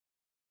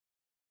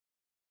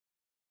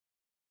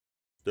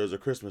 There was a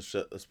Christmas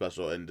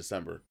special in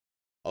December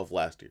of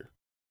last year.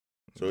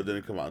 So it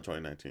didn't come out in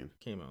 2019.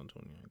 Came out in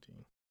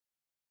 2019.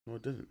 No,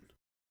 it didn't.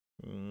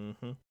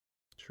 Mm-hmm.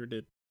 Sure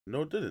did.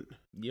 No, it didn't.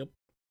 Yep.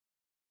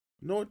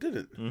 No, it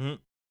didn't. Mm-hmm.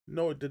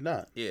 No, it did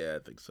not. Yeah,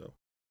 I think so.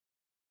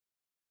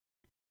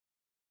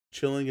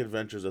 Chilling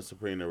Adventures of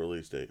Sabrina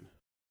release date.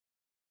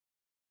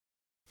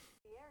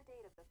 The air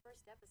date of the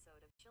first episode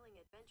of Chilling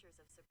Adventures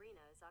of Sabrina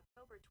is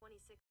October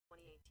 26,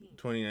 2018.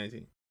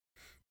 2019.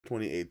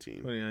 2018.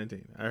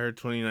 2019. I heard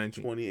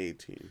 2019.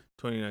 2018.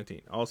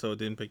 2019. Also,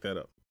 didn't pick that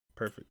up.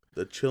 Perfect.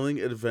 The Chilling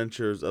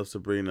Adventures of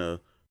Sabrina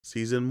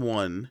Season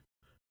 1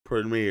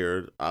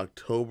 premiered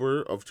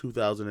October of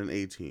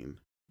 2018.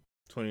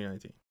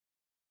 2019.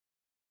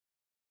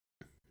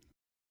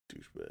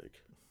 Douchebag.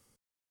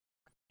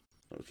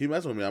 Keep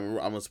messing with me. I'm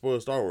gonna spoil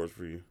Star Wars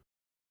for you.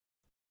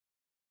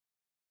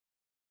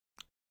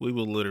 We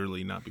will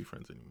literally not be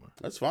friends anymore.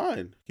 That's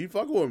fine. Keep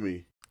fucking with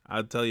me.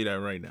 I'll tell you that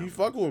right now. Keep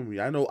fucking with me.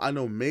 I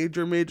know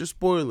major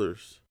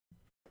spoilers.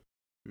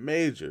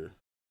 Major.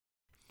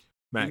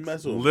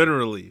 Max,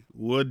 literally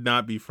would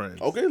not be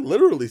friends. Okay,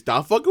 literally.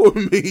 Stop fucking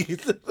with me.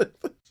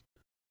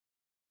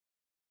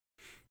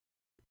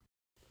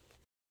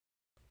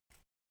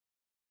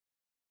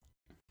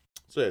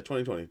 So yeah,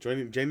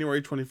 2020.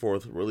 January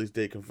 24th, release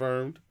date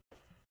confirmed.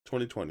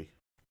 2020.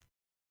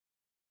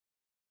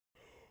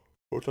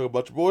 We'll talk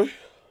about your boy.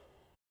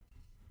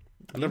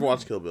 I never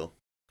watched Kill Bill.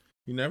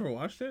 You never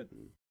watched it?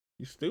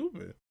 You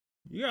stupid.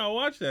 You gotta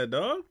watch that,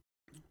 dog.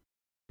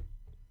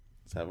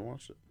 Just haven't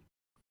watched it.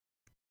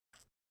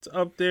 It's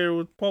up there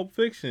with Pulp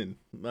Fiction.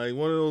 Like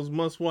one of those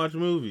must-watch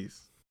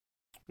movies.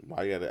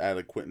 Why you gotta add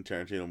a Quentin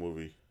Tarantino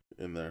movie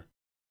in there?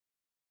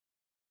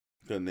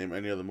 Couldn't name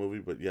any other movie,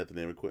 but you have to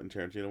name a Quentin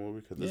Tarantino movie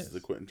because this is a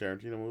Quentin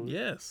Tarantino movie?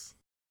 Yes.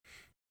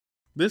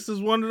 This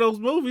is one of those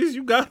movies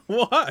you gotta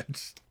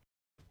watch.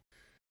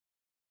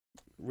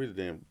 Read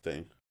the damn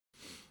thing.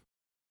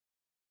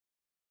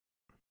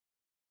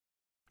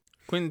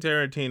 Quentin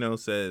Tarantino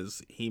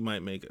says he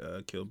might make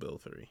a Kill Bill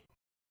 3.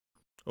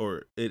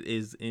 Or it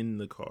is in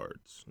the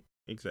cards.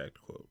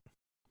 Exact quote.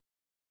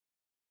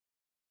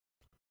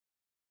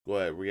 Go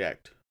ahead,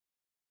 react.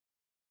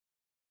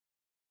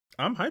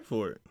 I'm hyped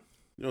for it.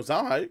 You don't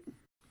sound hype.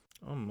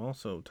 I'm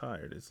also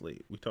tired. It's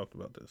late. We talked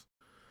about this.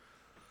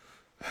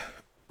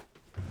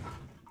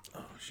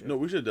 Oh shit. No,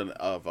 we should have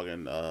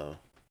done a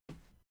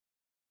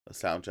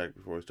sound check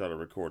before we started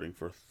recording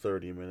for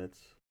 30 minutes.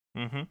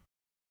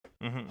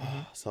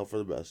 So for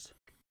the best.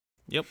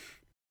 Yep.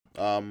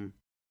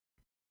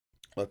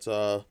 Let's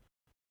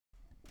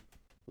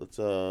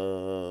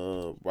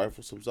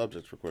rifle some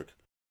subjects real quick.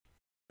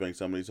 Bang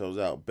some of these hoes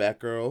out.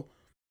 Batgirl,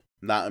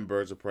 not in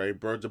Birds of Prey.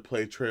 Birds of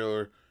Prey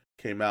trailer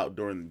came out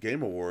during the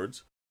Game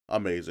Awards.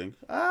 Amazing.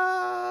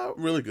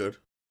 Really good.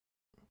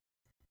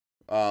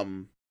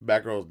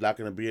 Batgirl's not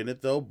gonna be in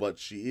it though, but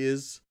she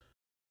is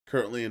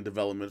currently in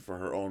development for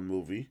her own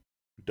movie.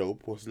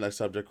 Dope. What's the next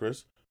subject,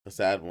 Chris? A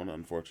sad one,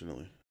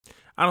 unfortunately.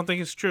 I don't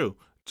think it's true.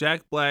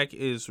 Jack Black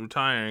is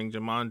retiring.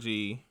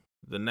 Jumanji,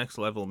 The Next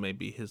Level, may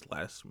be his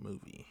last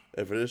movie.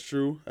 If it is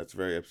true, that's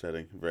very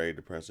upsetting, very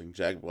depressing.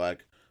 Jack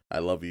Black, I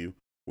love you.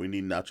 We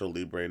need Nacho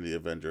Libre in the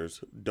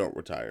Avengers. Don't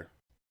retire.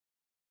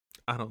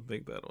 I don't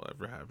think that'll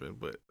ever happen,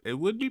 but it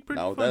would be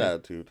pretty Not with funny. that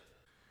attitude.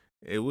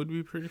 It would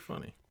be pretty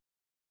funny.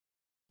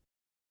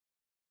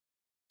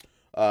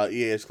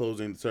 EA is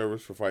closing the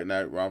service for Fight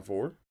Night Round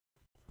 4.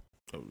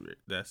 Oh,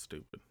 that's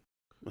stupid.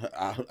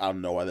 I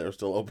don't know why they're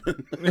still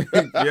open.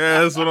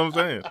 Yeah, that's what I'm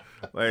saying.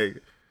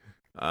 Like,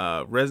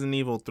 Resident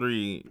Evil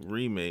 3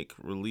 remake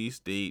release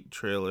date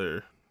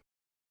trailer.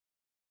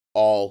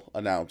 All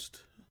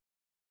announced.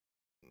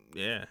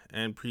 Yeah,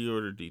 and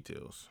pre-order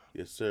details.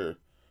 Yes, sir.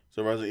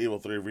 So Resident Evil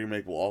 3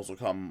 remake will also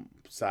come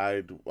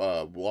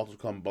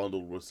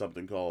bundled with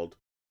something called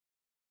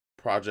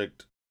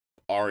Project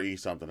RE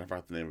something. I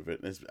forgot the name of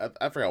it.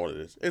 I forgot what it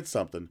is. It's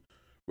something.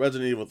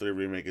 Resident Evil 3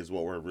 remake is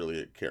what we're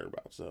really care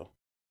about. So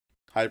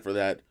hype for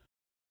that.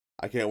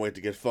 I can't wait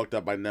to get fucked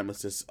up by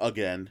Nemesis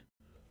again.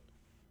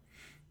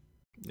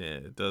 Yeah,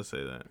 it does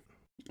say that.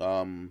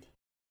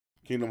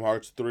 Kingdom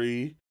Hearts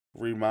 3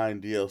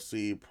 Remind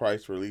DLC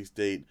price, release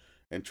date,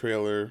 and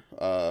trailer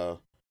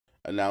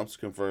announced,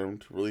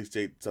 confirmed. Release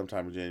date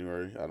sometime in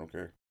January. I don't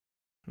care.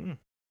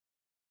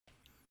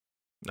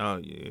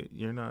 Oh,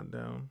 you're not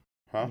down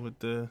with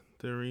the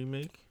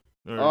remake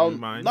or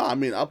Remind? No, I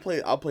mean I'll play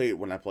it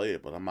when I play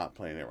it, but I'm not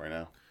playing it right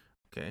now.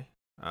 Okay.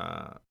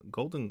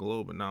 Golden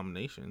Globe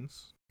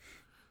nominations.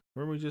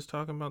 Were we just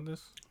talking about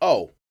this?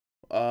 Oh,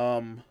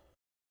 Golden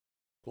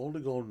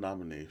Globe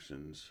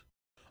nominations.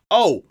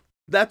 Oh,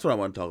 that's what I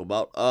want to talk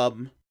about.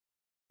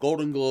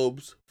 Golden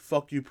Globes.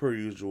 Fuck you per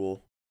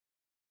usual.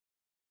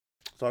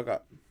 That's all I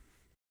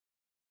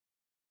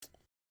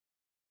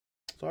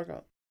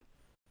got.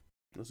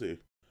 Let's see. You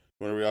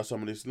want to read out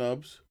some of these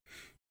snubs?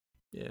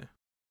 Yeah.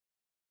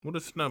 What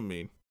does snub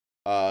mean?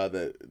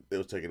 That it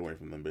was taken away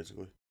from them,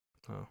 basically.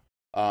 Oh.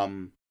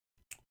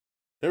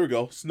 Here we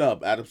go.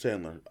 Snub. Adam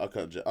Sandler.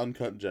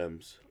 Uncut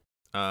Gems.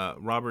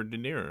 Robert De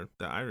Niro,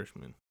 The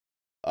Irishman.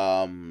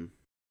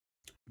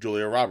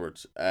 Julia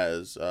Roberts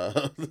as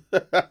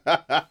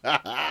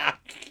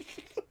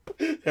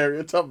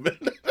Harriet Tubman.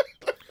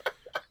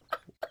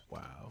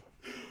 Wow.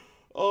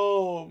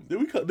 Oh, did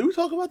we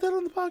talk about that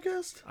on the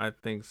podcast? I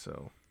think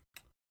so.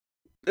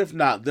 If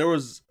not, there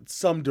was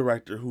some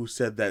director who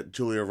said that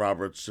Julia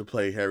Roberts should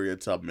play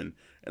Harriet Tubman,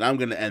 and I'm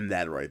gonna end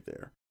that right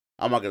there.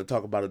 I'm not gonna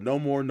talk about it no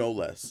more, no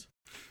less.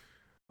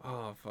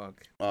 Oh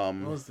fuck. What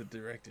was the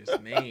director's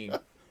name?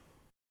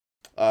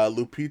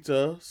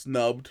 Lupita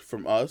snubbed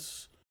from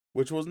Us,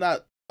 which was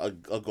not a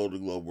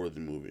Golden Globe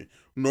worthy movie,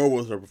 nor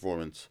was her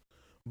performance.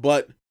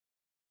 But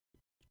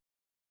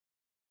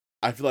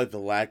I feel like the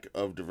lack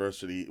of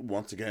diversity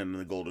once again in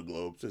the Golden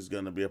Globes is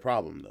gonna be a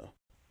problem though.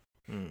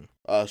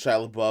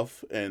 Shia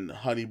LaBeouf and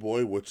Honey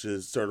Boy, which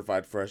is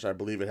certified fresh, I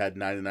believe it had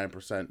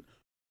 99%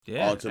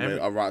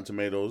 on Rotten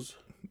Tomatoes.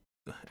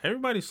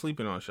 Everybody's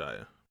sleeping on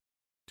Shia,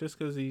 just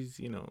because he's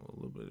a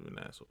little bit of an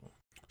asshole.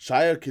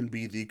 Shia can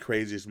be the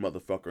craziest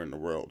motherfucker in the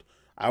world.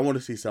 I want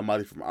to see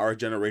somebody from our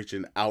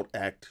generation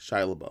outact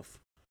Shia LaBeouf.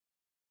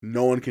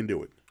 No one can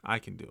do it. I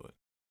can do it.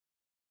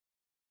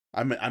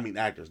 I mean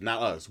actors,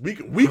 not us. We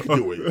can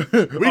do it.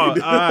 We can do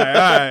it. All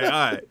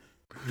right.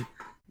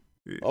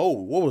 Oh,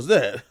 what was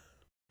that?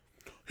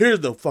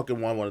 Here's the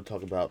fucking one I want to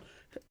talk about.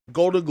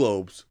 Golden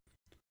Globes.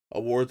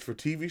 Awards for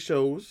TV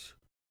shows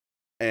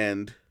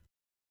and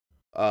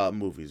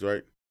movies,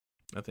 right?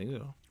 I think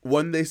so.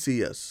 When They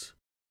See Us.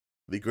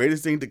 The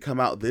greatest thing to come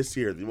out this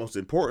year. The most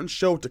important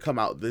show to come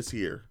out this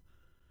year.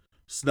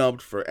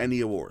 Snubbed for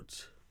any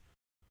awards.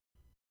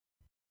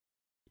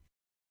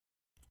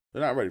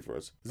 They're not ready for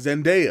us.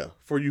 Zendaya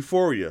for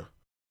Euphoria.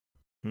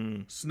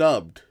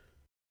 Snubbed.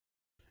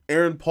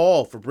 Aaron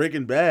Paul for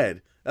Breaking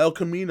Bad. El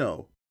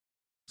Camino.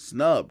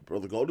 Snubbed. Bro,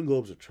 the Golden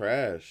Globes are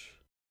trash.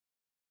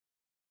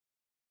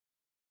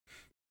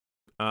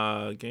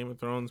 Game of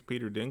Thrones,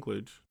 Peter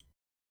Dinklage.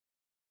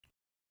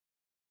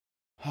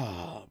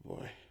 Ah,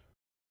 boy.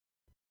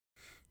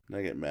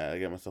 I get mad. I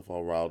get myself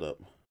all riled up.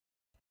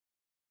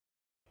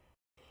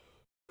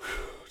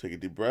 Take a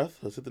deep breath.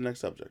 Let's hit the next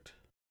subject.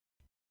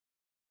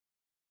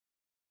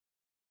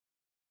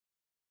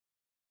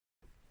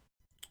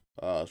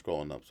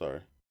 Scrolling up,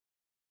 sorry.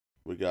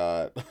 We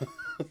got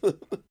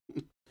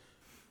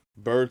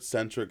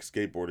bird-centric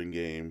skateboarding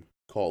game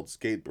called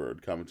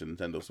Skatebird coming to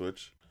Nintendo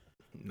Switch.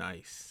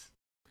 Nice.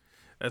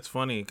 That's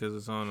funny because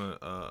it's on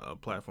a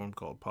platform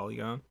called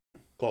Polygon.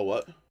 Called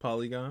what?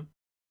 Polygon,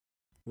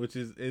 which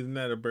isn't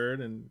that a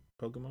bird in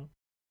Pokemon?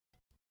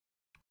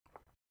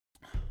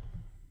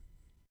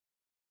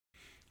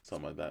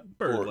 Something like that.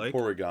 Bird-like.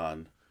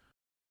 Porygon.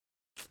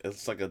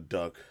 It's like a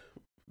duck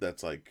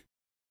that's like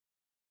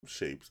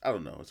shapes. I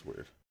don't know. It's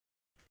weird.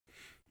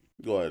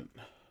 Go ahead.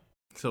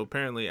 So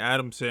apparently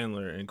Adam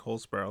Sandler and Cole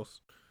Sprouse,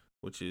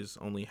 which is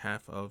only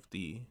half of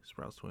the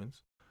Sprouse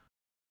twins,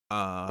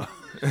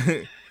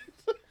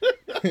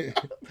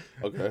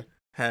 Okay.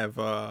 have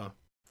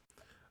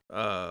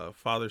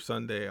Father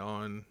Sunday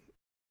on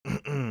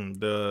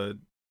the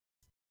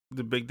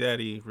Big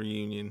Daddy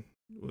reunion,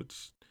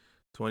 which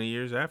 20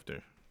 years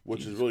after.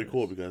 Which Jesus is really Christ.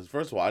 cool because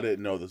first of all, I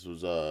didn't know this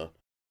was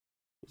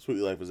Sweet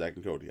Life of Zack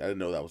and Cody. I didn't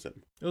know that was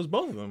him. It was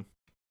both of them.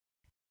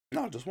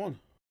 No, just one.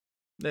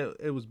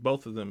 It was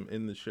both of them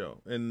in the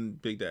show, in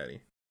Big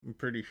Daddy. I'm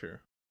pretty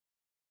sure.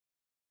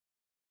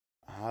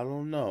 I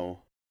don't know.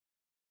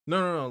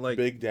 No, like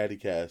Big Daddy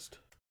cast.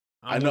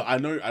 I know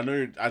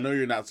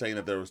you're not saying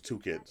that there was two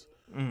kids.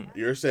 Mhm.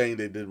 You're saying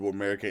they did what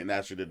Mary Kate and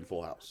Ashley did in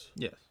Full House.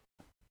 Yes.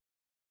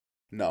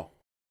 No.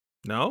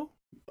 No?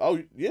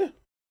 Oh yeah.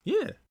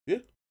 Yeah.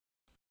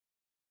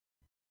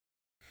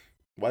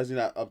 Why is he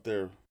not up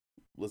there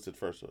listed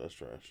first? So that's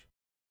trash.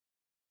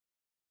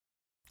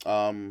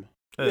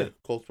 Hey, Yeah,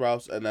 Cole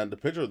Sprouse, and then the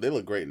picture. They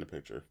look great in the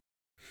picture.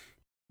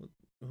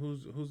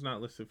 who's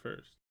not listed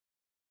first?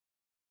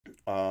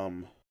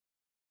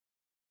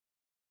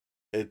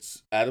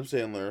 It's Adam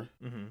Sandler,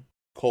 Mm-hmm.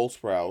 Cole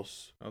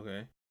Sprouse,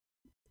 Okay.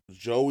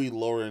 Joey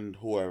Lauren,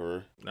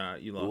 whoever, Nah,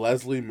 you lost.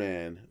 Leslie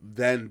Mann,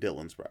 then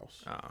Dylan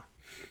Sprouse. Ah.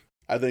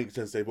 I think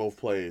since they both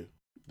play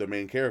the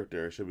main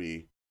character, it should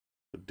be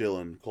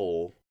Dylan,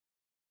 Cole,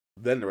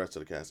 then the rest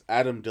of the cast.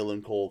 Adam,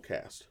 Dylan, Cole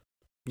cast.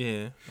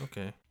 Yeah.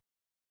 Okay.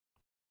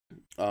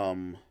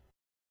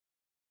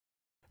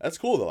 That's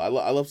cool though. I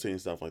love seeing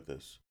stuff like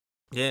this.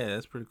 Yeah,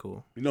 that's pretty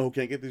cool. You know who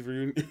can't get these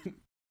reunions?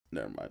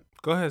 Never mind.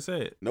 Go ahead,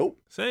 say it.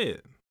 Nope. Say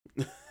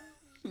it.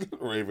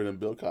 Raven and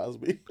Bill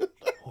Cosby.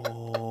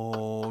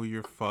 Oh,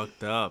 you're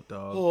fucked up,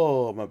 dog.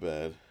 Oh, my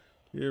bad.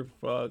 You're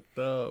fucked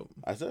up.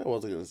 I said I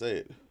wasn't gonna say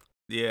it.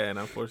 Yeah, and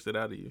I forced it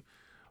out of you.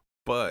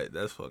 But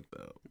that's fucked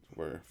up.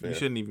 We're fair. You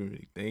shouldn't even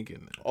be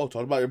thinking that. Oh,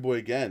 talk about your boy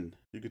again.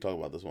 You can talk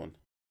about this one.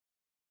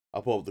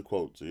 I'll pull up the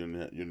quote so you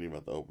don't even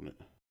have to open it.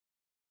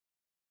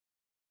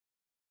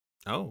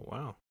 Oh,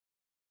 wow.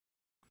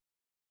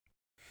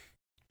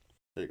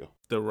 There you go.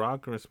 The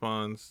Rock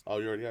responds, Oh,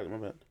 you already had it. My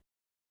bad.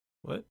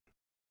 what?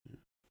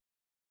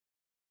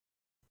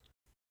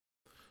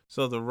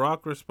 So The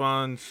Rock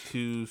responds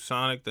to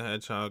Sonic the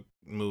Hedgehog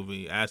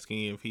movie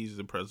asking if he's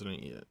the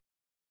president yet.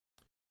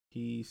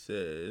 He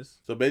says,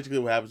 So basically,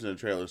 what happens in the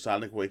trailer?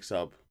 Sonic wakes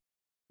up,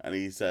 and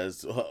he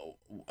says,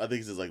 "I think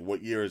he says like,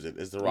 what year is it?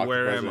 Is the Rock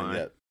Where the am president I?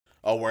 yet?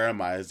 Oh, where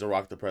am I? Is the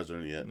Rock the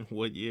president yet?"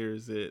 what year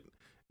is it?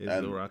 Is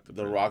And The Rock the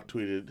The president? Rock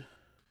tweeted,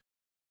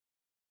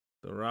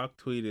 The Rock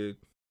tweeted,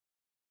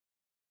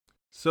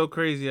 "So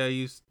crazy I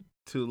used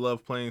to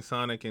love playing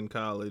Sonic in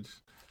college.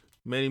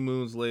 Many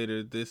moons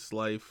later,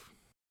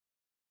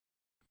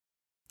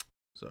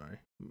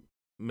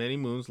 Many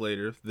moons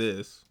later,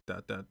 this ...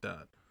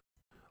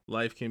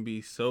 Life can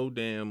be so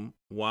damn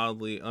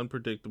wildly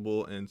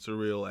unpredictable and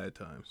surreal at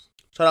times."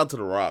 "Shout out to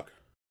The Rock.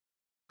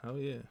 Oh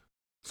yeah.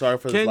 Sorry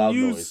for the Can loud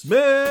you noise.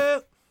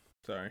 smell?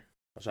 Sorry.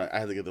 I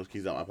had to get those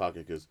keys out of my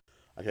pocket because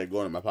I kept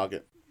going in my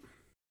pocket.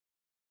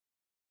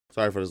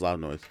 Sorry for this loud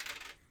noise.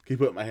 Keep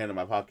putting my hand in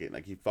my pocket and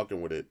I keep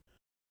fucking with it.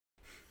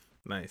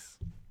 Nice.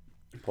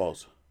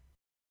 Pause.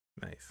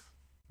 Nice.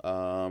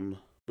 But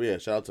yeah,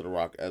 shout out to The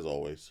Rock as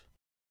always.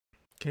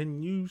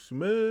 Can you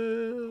smell?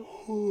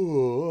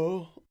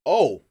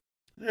 Oh,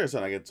 here's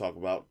something I get to talk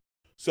about.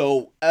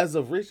 So as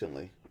of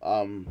recently,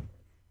 I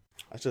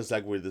should have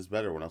segued this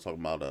better when I was talking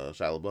about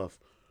Shia LaBeouf.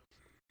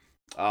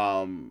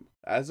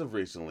 As of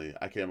recently,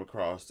 I came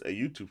across a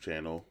YouTube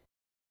channel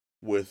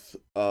with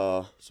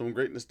some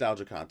great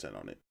nostalgia content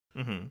on it.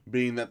 Mm-hmm.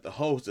 Being that the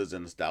host is a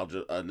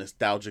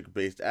nostalgic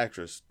based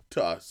actress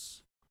to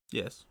us.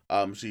 Yes.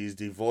 She's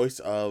the voice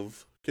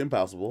of Kim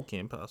Possible,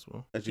 Kim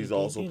Possible. and she's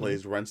also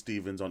plays Ren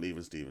Stevens on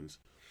Even Stevens,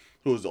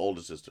 who is the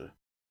older sister.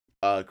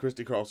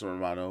 Christy Carlson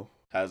Romano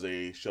has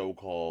a show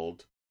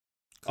called.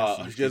 She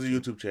has a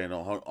YouTube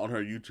channel. On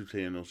her YouTube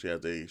channel, she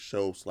has a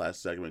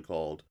show/segment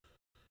called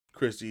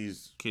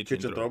Christy's Kitchen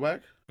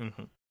Throwback.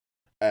 Mm-hmm.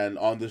 And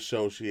on this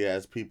show, she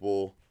has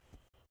people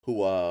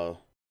who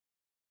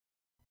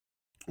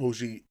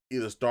she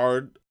either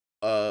starred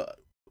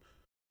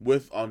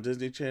with on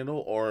Disney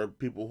Channel or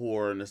people who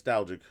are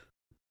nostalgic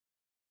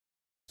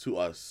to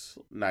us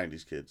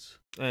 90s kids.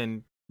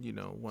 And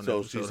one So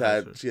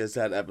episode. she has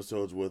had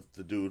episodes with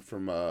the dude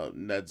from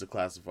Ned's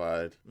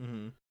Declassified,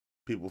 Mm-hmm.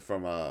 people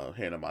from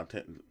Hannah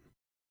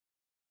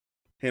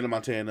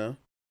Montana.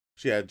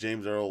 She had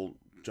James Earl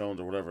Jones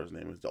or whatever his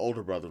name is, the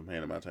older brother from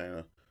Hannah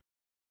Montana.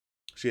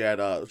 She had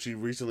she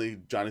recently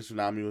Johnny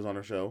Tsunami was on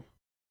her show.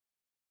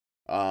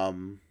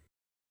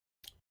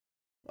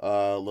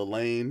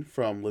 Lelaine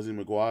from Lizzie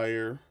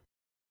McGuire.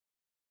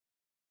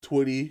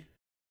 Twitty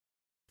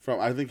from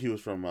I think he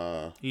was from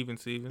Even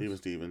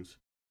Stevens.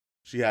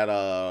 She had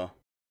the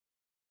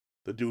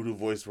dude who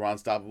voiced Ron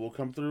Stoppable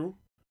come through,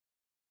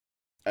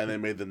 and they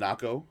made the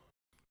Nako.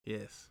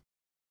 Yes.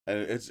 And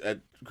it's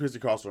Christy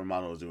Carlson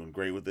Romano is doing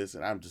great with this,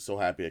 and I'm just so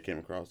happy I came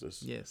across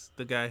this. Yes,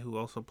 the guy who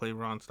also played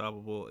Ron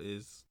Stoppable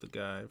is the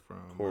guy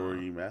from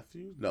Corey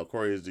Matthews. No,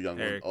 Corey is the young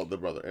Eric. one. Oh, the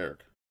brother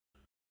Eric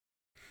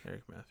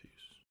Matthews.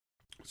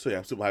 So yeah,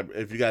 I'm super hyped.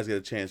 If you guys get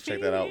a chance,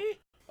 check that out.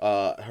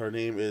 Her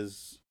name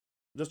is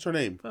just her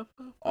name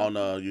on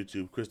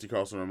YouTube, Christy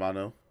Carlson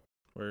Romano.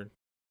 Word.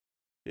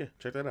 Yeah,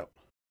 check that out.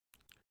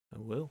 I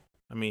will.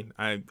 I mean,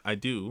 I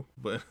do,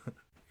 but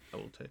I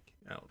will check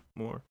out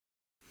more.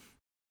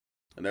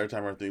 And every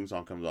time her theme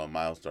song comes on,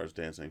 Miles starts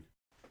dancing.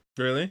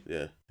 Really?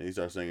 Yeah, and he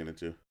starts singing it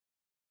too.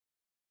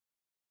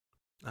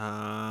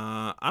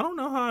 I don't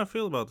know how I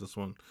feel about this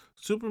one.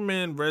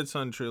 Superman Red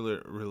Sun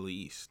trailer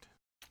released.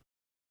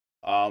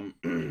 Did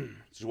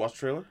you watch the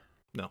trailer?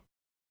 No.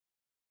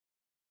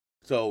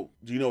 So,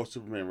 do you know what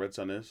Superman Red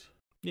Sun is?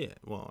 Yeah,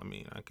 well, I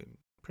mean, I can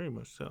pretty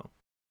much tell.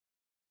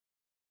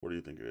 What do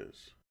you think it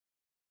is?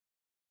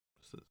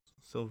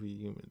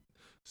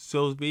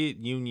 Soviet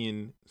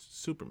Union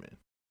Superman.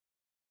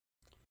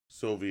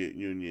 Soviet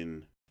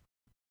Union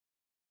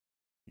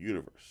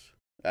universe,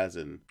 as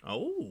in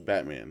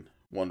Batman,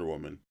 Wonder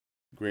Woman,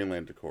 Green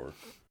Lantern Corps.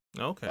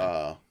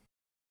 Okay.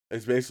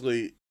 It's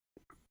basically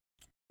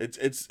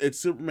it's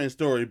Superman's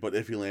story, but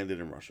if he landed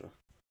in Russia.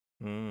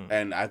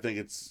 And I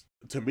think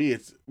to me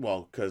it's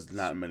because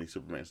not many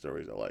Superman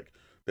stories I like.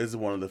 This is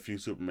one of the few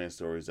Superman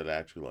stories that I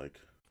actually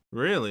like.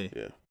 Really?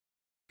 Yeah.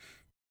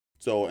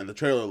 So, and the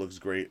trailer looks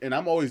great, and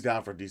I'm always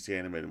down for DC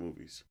animated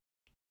movies.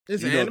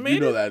 It's animated? You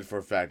know that for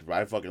a fact, but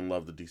I fucking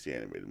love the DC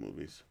animated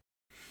movies.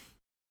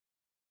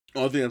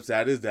 Only thing I'm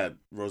sad is that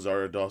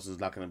Rosario Dawson's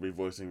not going to be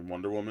voicing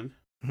Wonder Woman.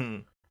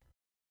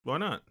 Why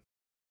not?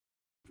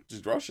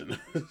 She's Russian.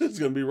 It's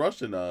going to be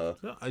Russian.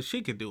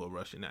 She could do a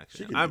Russian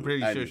accent. I'm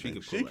pretty sure she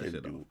could pull that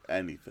shit off.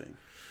 Anything.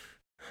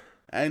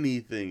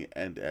 Anything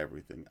and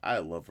everything. I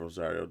love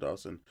Rosario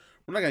Dawson.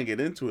 We're not going to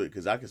get into it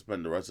because I could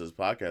spend the rest of this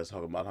podcast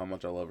talking about how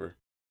much I love her.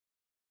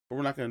 But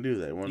we're not going to do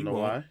that. You want to know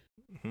why?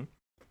 Mm-hmm.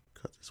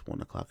 Because it's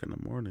 1 o'clock in the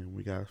morning.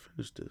 We got to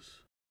finish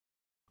this.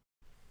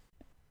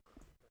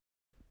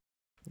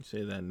 You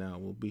say that now.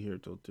 We'll be here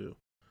till 2.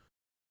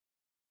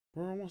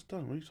 We're almost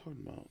done. What are you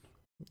talking about?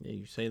 Yeah,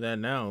 you say that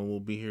now and we'll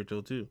be here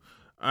till 2.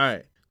 All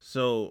right.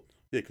 So.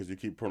 Yeah, because you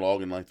keep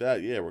prologuing like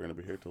that. Yeah, we're going to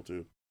be here till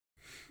 2.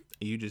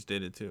 You just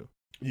did it too.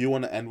 You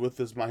want to end with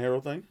this My Hero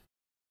thing?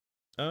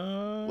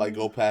 Like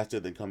go past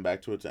it, then come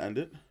back to it to end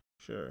it?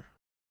 Sure.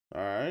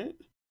 All right.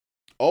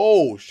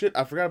 Oh, shit.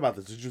 I forgot about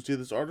this. Did you see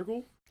this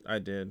article? I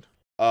did.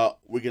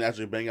 We can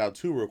actually bang out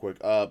 2 real quick.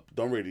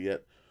 Don't read it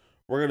yet.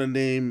 We're going to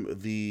name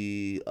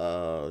the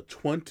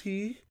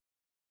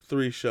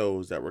 23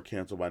 shows that were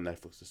canceled by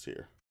Netflix this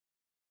year.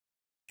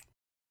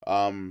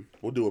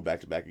 We'll do it back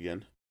to back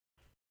again.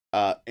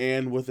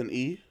 And with an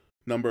E,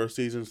 number of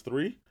seasons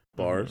 3,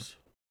 bars.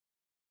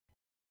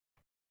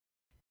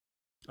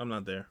 I'm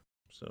not there,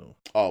 so.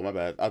 Oh, my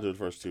bad. I'll do the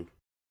first 2.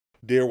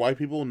 Dear White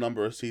People,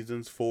 number of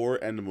seasons 4,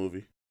 and the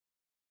movie.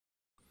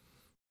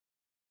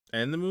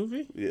 And the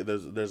movie? Yeah,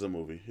 there's a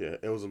movie. Yeah,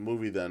 it was a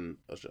movie, then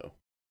a show.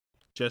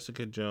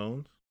 Jessica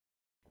Jones.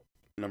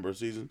 Number of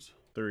seasons?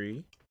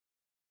 3.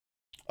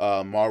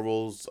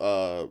 Marvel's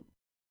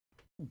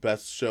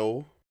best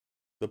show,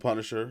 The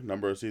Punisher,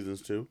 number of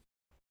seasons 2.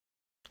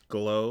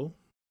 Glow,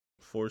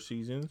 4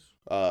 seasons.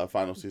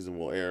 Final season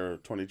will air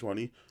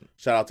 2020.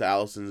 Shout out to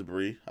Allison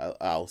Brie.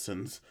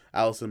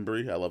 Allison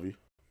Brie, I love you.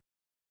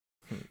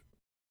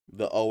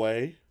 The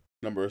OA,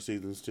 number of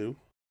seasons 2.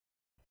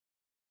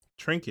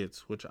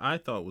 Trinkets, which I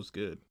thought was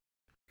good.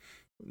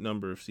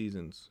 Number of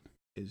seasons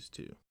is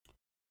 2.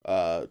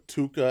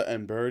 Tuca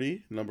and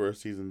Birdie, number of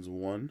seasons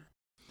 1.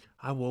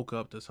 I woke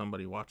up to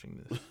somebody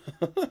watching this.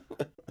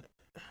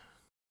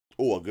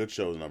 Oh, a good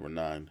show is number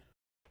 9.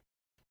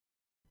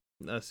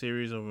 A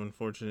Series of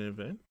Unfortunate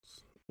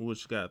Events,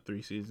 which got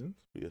 3 seasons.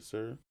 Yes,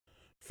 sir.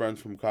 Friends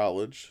from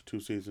College, 2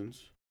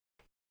 seasons.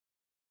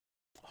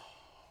 Oh,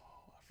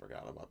 I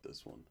forgot about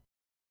this one.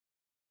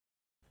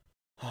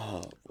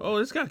 Oh,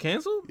 this got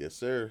canceled? Yes,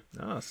 sir.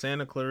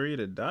 Santa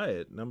Clarita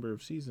Diet, number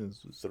of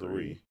seasons was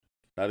 3.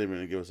 Not even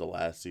going to give us a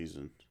last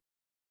season.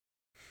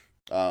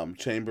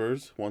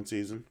 Chambers, 1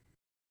 season.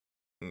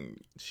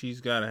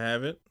 She's Gotta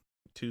Have It,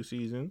 2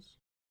 seasons.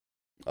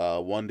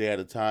 1 Day at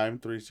a Time,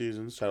 3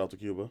 seasons. Shout out to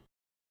Cuba.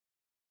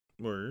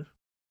 Word.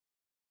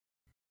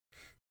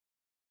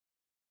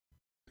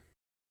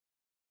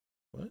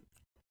 What?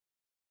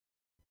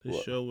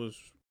 This show was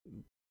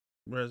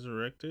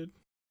resurrected?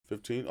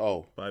 15?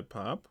 Oh. by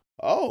Pop.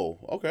 Oh,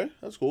 okay.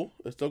 That's cool.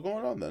 It's still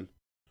going on then.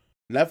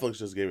 Netflix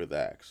just gave it the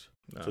axe.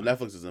 So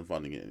Netflix isn't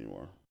funding it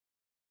anymore.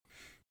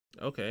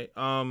 Okay.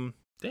 Damn,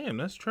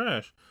 that's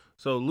trash.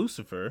 So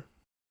Lucifer,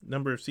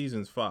 number of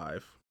seasons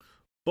 5,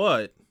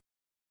 but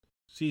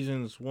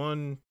seasons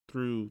 1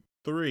 through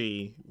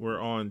 3 were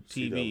on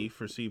TV CW.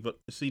 for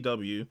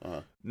CW.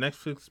 Uh-huh.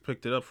 Netflix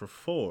picked it up for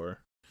 4,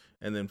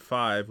 and then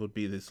 5 would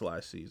be this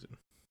last season.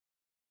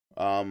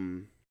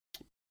 Number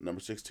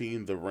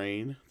 16, The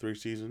Rain, 3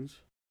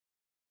 seasons.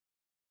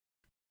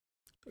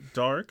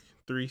 Dark,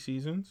 3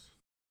 seasons.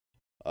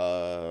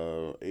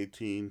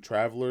 18,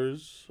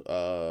 Travelers,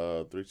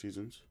 3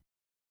 seasons.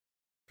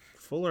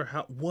 Fuller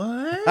House.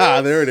 What?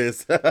 Ah, there it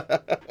is.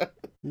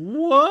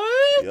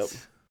 What? Yep.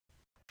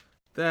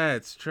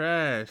 That's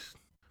trash.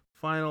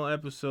 Final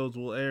episodes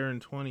will air in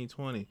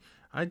 2020.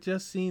 I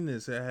just seen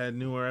this. It had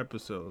newer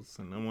episodes,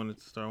 and I wanted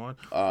to start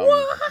watching.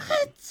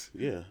 What?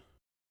 Yeah.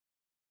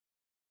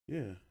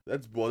 Yeah.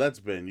 That's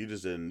been. You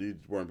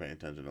weren't paying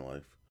attention in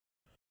life.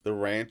 The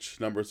Ranch,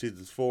 number of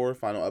seasons 4,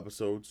 final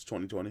episodes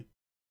 2020.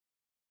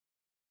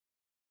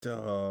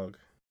 Dog.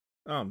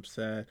 I'm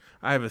sad.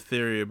 I have a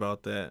theory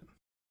about that.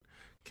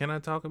 Can I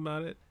talk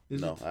about it?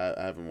 No, I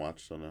haven't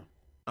watched, so no.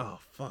 Oh,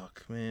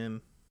 fuck,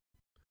 man.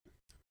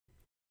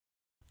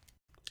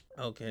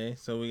 Okay,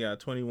 so we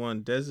got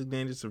 21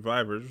 designated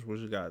survivors,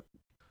 which we got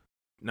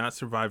not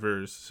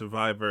survivors,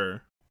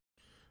 Survivor.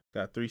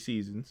 Got 3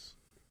 seasons.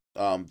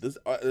 This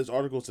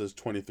article says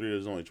 23.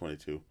 There's only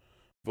 22.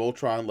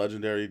 Voltron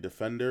Legendary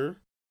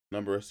Defender,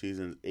 number of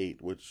seasons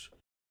 8, which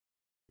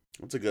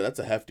that's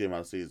a hefty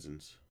amount of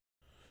seasons.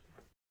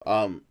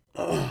 Of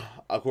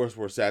course,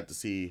 we're sad to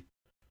see.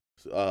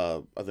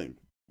 I think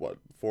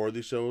 4 of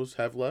these shows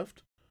have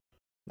left,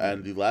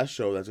 and the last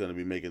show that's going to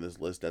be making this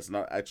list that's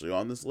not actually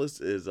on this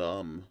list is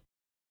fuck,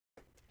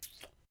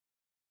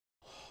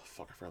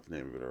 I forgot the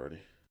name of it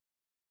already.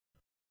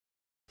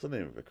 What's the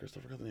name of it, Chris? I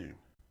forgot the name.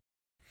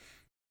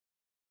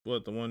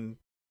 What, the one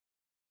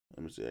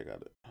Let me see. I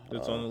got it.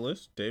 that's on the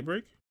list?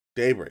 Daybreak?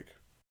 Daybreak,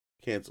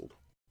 canceled,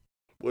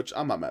 which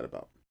I'm not mad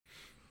about.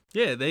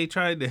 Yeah, they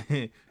tried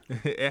to.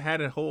 It had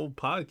a whole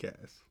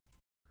podcast.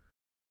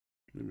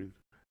 I mean,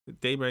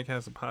 Daybreak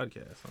has a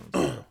podcast on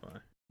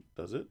Spotify.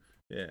 does it?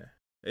 Yeah,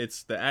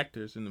 it's the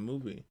actors in the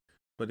movie,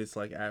 but it's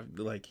like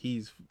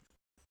he's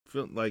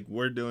like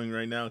we're doing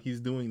right now.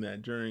 He's doing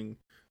that during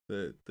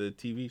the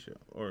TV show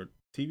or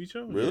TV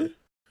show. Really?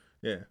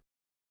 Yeah.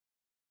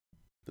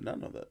 Did not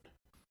know that.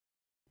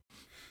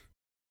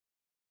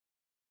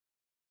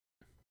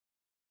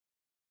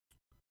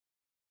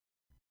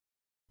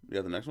 You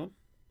got the next one?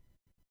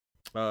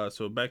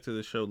 So back to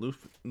the show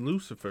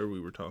Lucifer we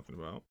were talking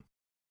about.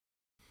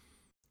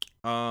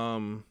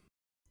 The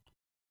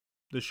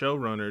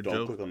showrunner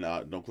Don't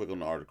click on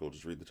the article.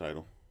 Just read the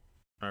title.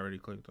 I already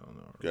clicked on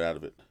the article. Get out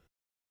of it.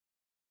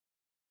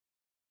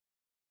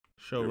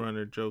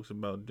 Showrunner jokes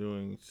about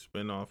doing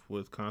spinoff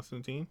with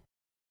Constantine.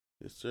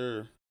 Yes,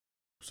 sir.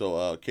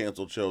 So,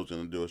 canceled show's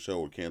gonna do a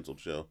show with canceled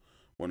show.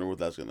 Wonder what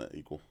that's gonna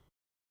equal.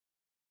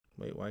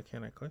 Wait, why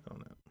can't I click on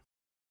that?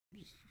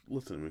 Just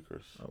listen to me,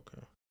 Chris.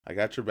 Okay. I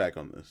got your back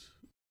on this.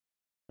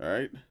 All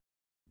right.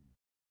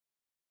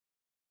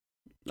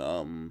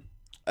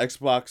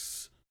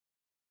 Xbox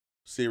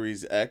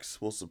Series X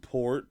will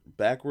support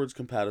backwards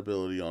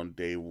compatibility on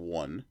day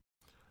 1.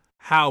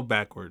 How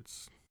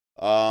backwards?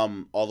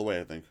 All the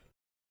way, I think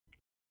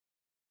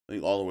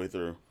all the way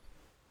through.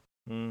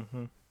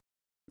 Mm-hmm.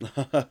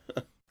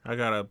 I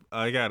got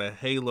a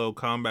Halo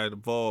Combat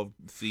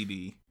Evolved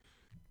CD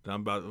that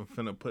I'm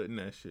finna put in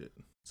that shit.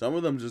 Some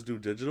of them just do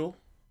digital,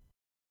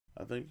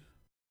 I think.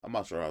 I'm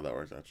not sure how that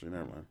works, actually.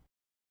 Never mind.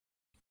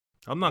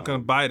 I'm not gonna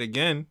buy it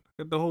again.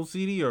 I got the whole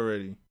CD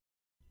already.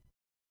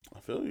 I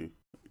feel you.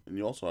 And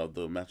you also have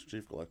the Master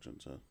Chief Collection,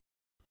 so.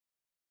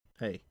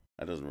 Hey.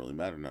 That doesn't really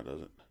matter now,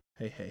 does it?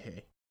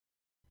 Hey.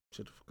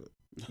 Shut the fuck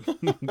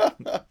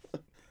up.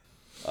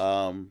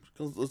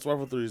 Let's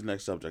run through these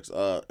next subjects.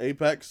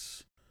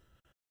 Apex.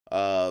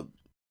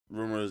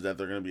 Rumors that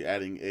they're going to be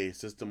adding a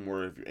system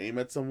where if you aim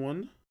at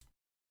someone,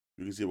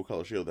 you can see what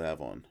color shield they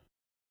have on.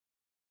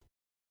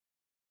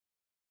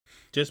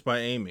 Just by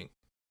aiming.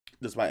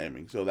 Just by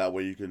aiming. So that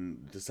way you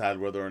can decide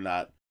whether or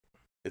not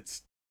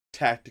it's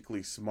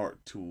tactically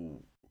smart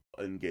to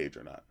engage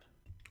or not.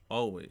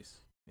 Always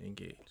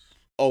engage.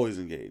 Always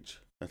engage.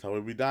 That's how we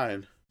be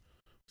dying.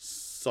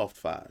 Soft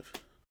 5.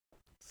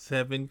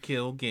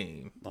 7-kill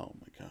game. Oh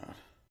my god.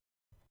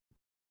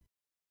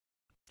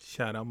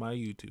 Shout out my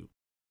YouTube.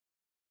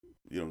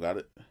 You don't got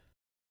it?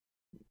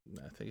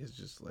 I think it's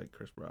just like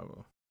Chris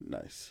Bravo.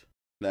 Nice.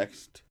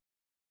 Next.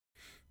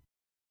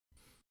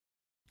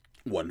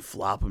 One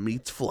flop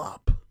meets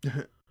flop.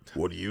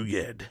 What do you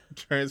get?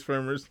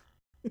 Transformers.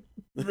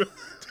 What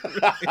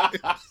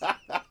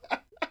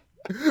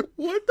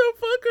the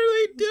fuck are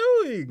they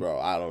doing? Bro,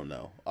 I don't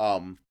know.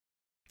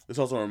 This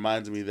also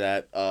reminds me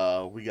that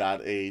we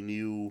got a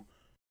new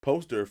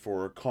poster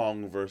for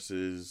Kong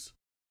versus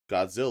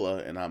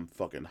Godzilla, and I'm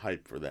fucking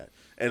hyped for that.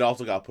 It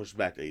also got pushed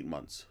back to 8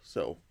 months.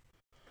 So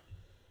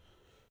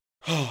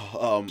Spring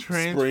 30,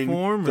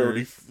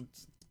 Transformers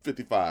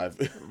 55.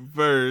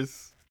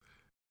 versus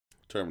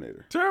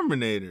Terminator.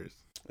 Terminators.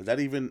 Is that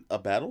even a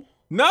battle?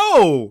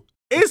 No!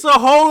 It's a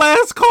whole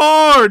ass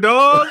car,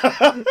 dog!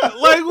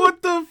 Like,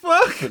 what the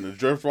fuck? Gonna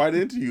drift right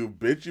into you,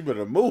 bitch. You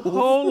better move.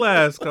 Whole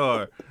ass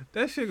car.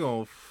 That shit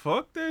gonna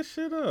fuck that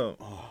shit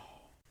up.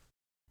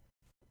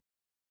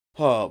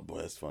 Oh,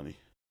 boy, that's funny.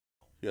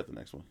 You got the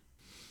next one.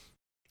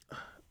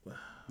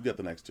 You got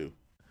the next two.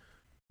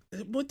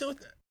 What the...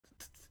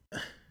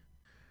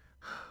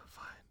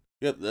 Fine.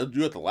 You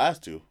got the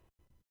last two.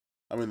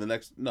 I mean, the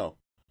next... No.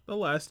 The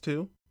last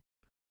two.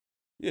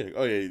 Yeah.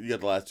 Oh, yeah, you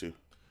got the last two.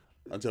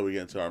 Until we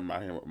get into our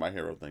My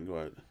Hero thing. Go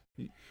ahead.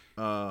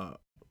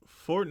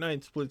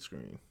 Fortnite split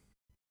screen.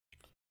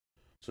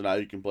 So now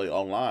you can play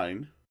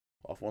online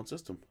off one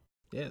system.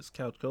 Yeah, it's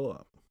couch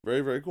co-op.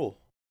 Very, very cool.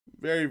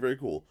 Very, very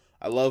cool.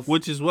 I love...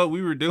 Which is what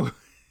we were doing.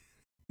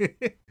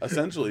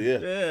 Essentially, yeah.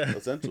 Yeah.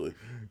 Essentially.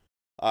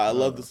 I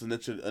love this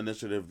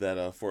initiative that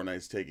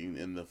Fortnite's taking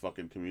in the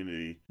fucking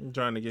community. I'm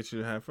trying to get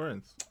you to have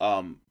friends.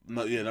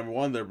 Number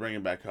one, they're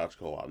bringing back couch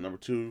co-op. Number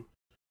two,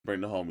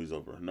 bring the homies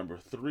over. Number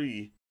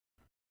three,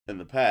 in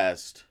the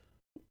past,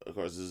 of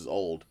course, this is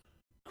old,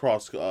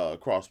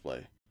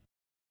 crossplay.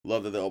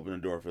 Love that they opened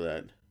the door for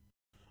that.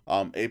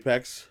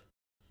 Apex,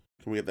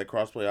 can we get that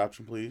crossplay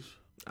option, please?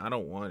 I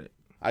don't want it.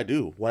 I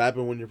do. What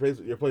happened when your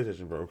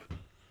PlayStation broke?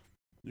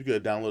 You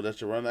could download that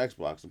shit, run the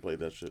Xbox, and play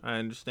that shit. I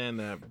understand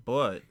that,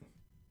 but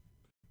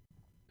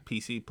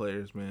PC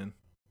players, man.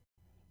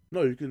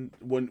 No, you can.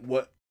 The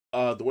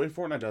way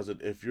Fortnite does it,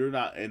 if you're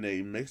not in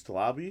a mixed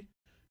lobby,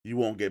 you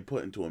won't get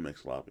put into a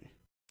mixed lobby.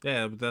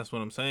 Yeah, but that's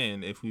what I'm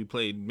saying. If we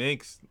played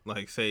mixed,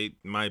 like say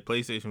my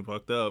PlayStation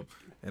fucked up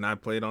and I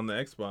played on the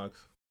Xbox,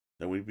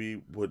 then we'd be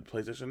with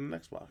PlayStation and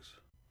Xbox.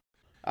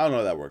 I don't know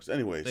how that works.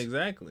 Anyways.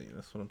 Exactly.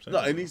 That's what I'm saying.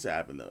 No, it needs to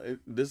happen though.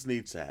 This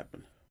needs to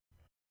happen.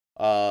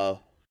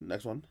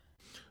 Next one.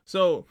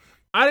 So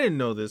I didn't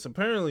know this.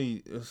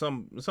 Apparently,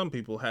 some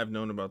people have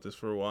known about this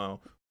for a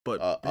while.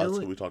 But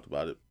we talked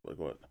about it. Like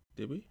what?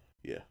 Did we?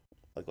 Yeah,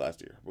 like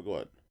last year. But go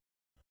ahead.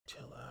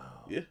 Chill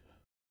out. Yeah.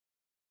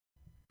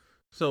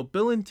 So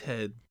Bill and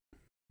Ted.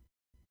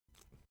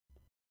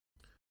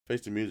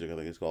 Face the Music, I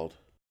think it's called.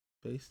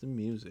 Face the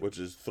Music. Which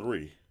is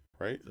 3,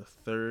 right? The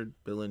third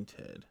Bill and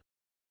Ted.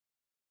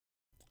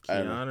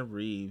 Keanu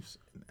Reeves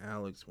and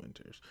Alex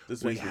Winters.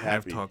 This makes me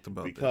happy talked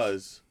about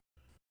because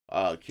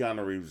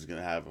Keanu Reeves is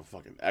gonna have a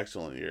fucking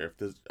excellent year.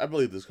 I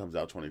believe this comes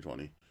out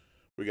 2020.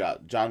 We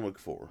got John Wick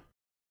 4.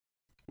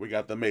 We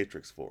got The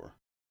Matrix 4.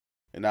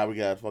 And now we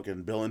got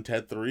fucking Bill and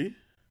Ted 3.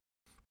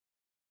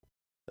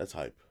 That's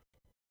hype.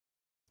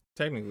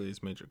 Technically,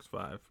 it's Matrix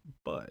 5,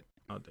 but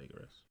I'll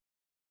digress.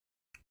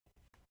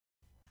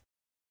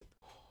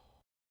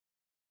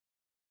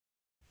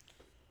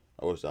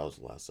 I wish that was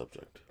the last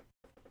subject.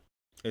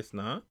 It's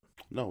not?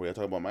 No, we gotta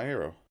talk about My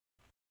Hero.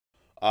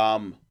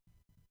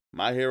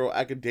 My Hero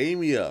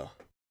Academia.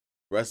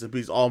 Rest in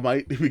peace, All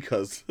Might,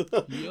 because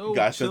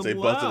God Sensei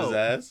busted his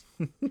ass.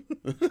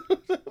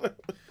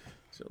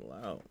 Chill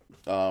out.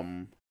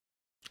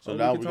 So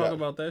now we can talk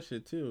about that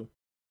shit too.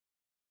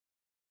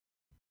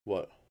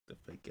 What? The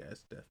fake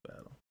ass death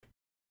battle.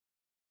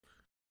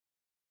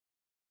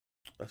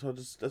 That's what I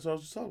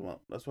was just talking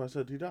about. That's why I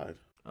said he died.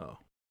 Oh.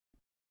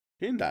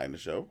 He didn't die in the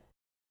show.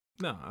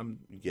 No, I'm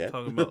Yet.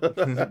 talking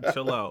about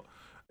chill out.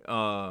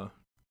 I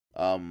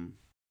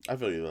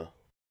feel you though.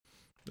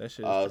 That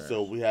shit is trash.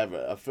 So we have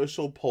an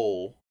official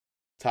poll,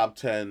 top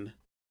 10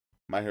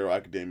 My Hero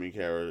Academia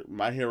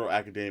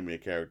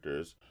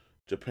characters,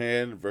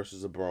 Japan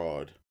versus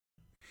abroad.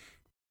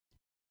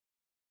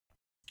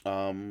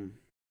 I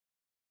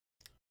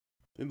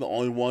think the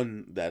only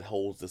one that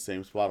holds the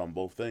same spot on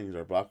both things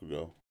are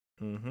Bakugo.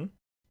 Mm-hmm.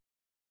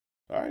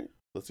 All right,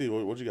 let's see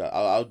what you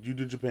got. You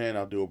do Japan,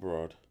 I'll do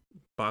abroad.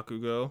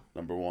 Bakugo,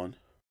 number 1.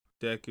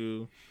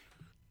 Deku,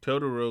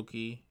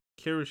 Todoroki,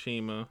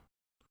 Kirishima,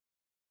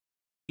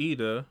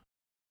 Ida,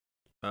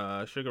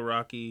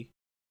 Shigaraki.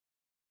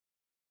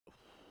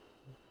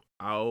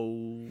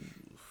 Oh,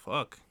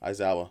 fuck.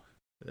 Aizawa.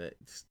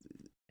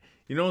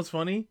 You know what's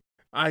funny?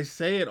 I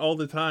say it all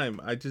the time.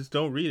 I just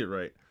don't read it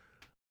right.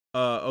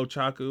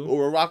 Ochaku.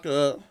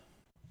 Uraraka.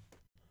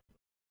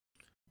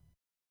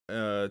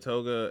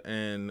 Toga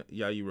and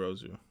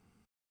Yayurozu.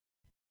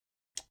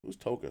 Who's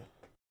Toga?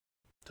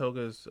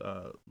 Toga's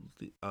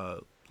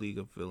League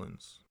of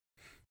Villains.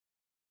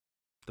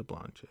 The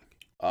blonde chick.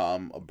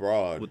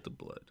 Abroad. With the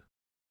blood.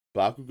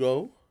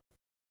 Bakugo,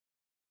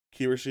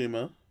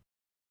 Kirishima,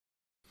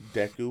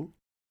 Deku,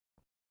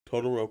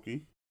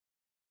 Todoroki,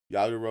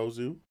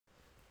 Yayurozu,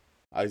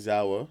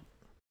 Aizawa,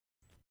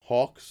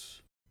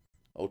 Hawks,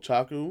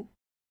 Ochaku,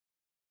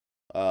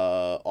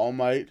 All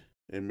Might,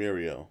 and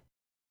Mirio.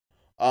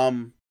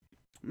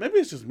 Maybe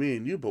it's just me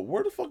and you, but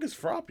where the fuck is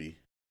Froppy?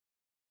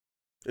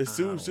 Is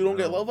Sue don't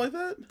get love like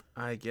that?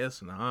 I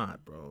guess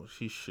not, bro.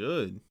 She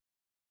should.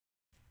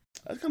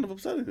 That's kind of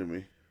upsetting to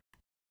me.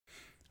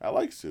 I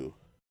like Sue.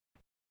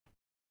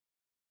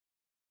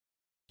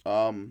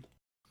 I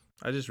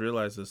just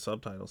realized the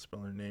subtitles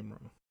spell her name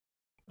wrong.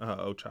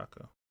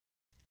 Ochako.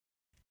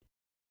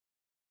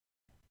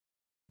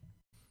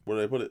 Where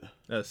do they put it?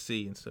 A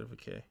C instead of a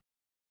K.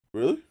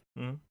 Really?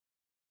 Mm-hmm.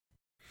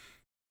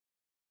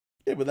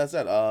 Yeah, but that's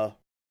that.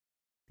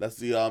 That's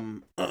the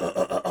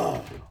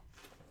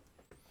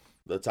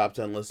the top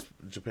 10 list: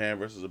 Japan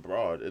versus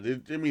abroad.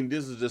 I mean,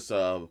 this is just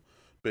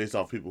based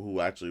off people who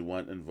actually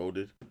went and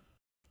voted.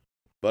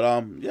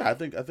 But yeah, I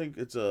think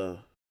it's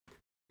a.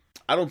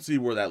 I don't see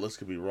where that list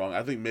could be wrong.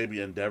 I think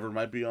maybe Endeavor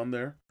might be on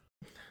there.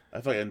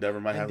 I feel like Endeavor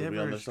might have to be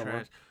on there somewhere.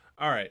 Trash.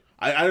 All right.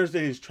 I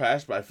understand he's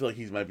trash, but I feel like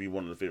he might be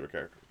one of the favorite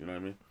characters. You know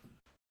what I mean?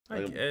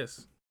 I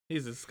guess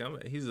he's a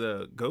scumbag. He's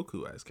a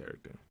Goku-esque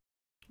character.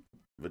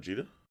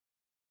 Vegeta?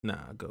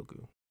 Nah,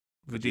 Goku.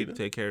 Vegeta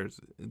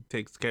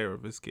takes care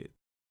of his kid.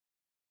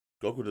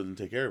 Goku doesn't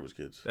take care of his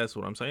kids. That's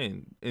what I'm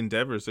saying.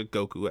 Endeavor's a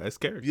Goku-esque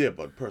character. Yeah,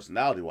 but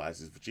personality-wise,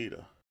 he's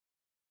Vegeta.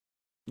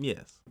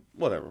 Yes.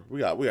 Whatever. We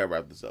gotta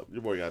wrap this up.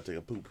 Your boy gotta take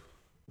a poop.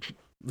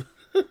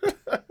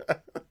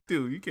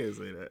 Dude, you can't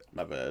say that.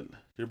 My bad.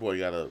 Your boy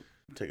gotta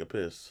take a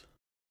piss.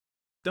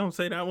 Don't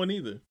say that one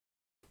either.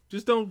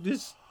 Just my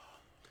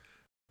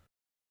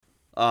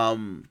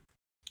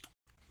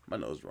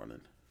nose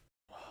running.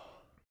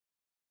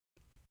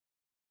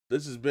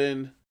 This has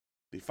been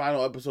the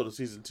final episode of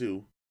season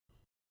 2.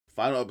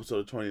 Final episode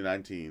of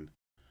 2019.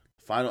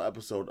 Final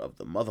episode of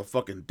the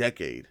motherfucking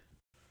decade.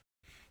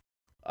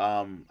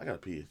 I gotta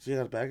pee. See, I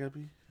got a bag. I gotta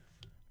pee.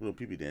 Little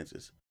pee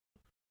dances.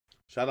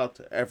 Shout out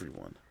to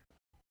everyone.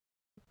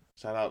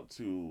 Shout out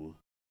to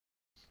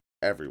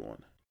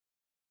everyone.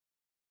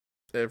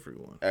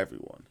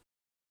 Everyone.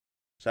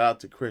 Shout out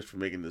to Chris for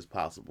making this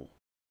possible.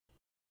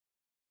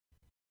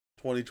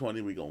 2020,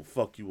 we gonna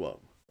fuck you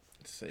up.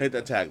 Hit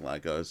that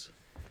tagline, guys.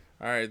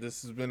 All right,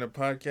 this has been a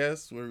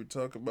podcast where we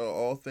talk about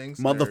all things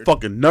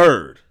motherfucking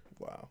nerd.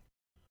 Wow.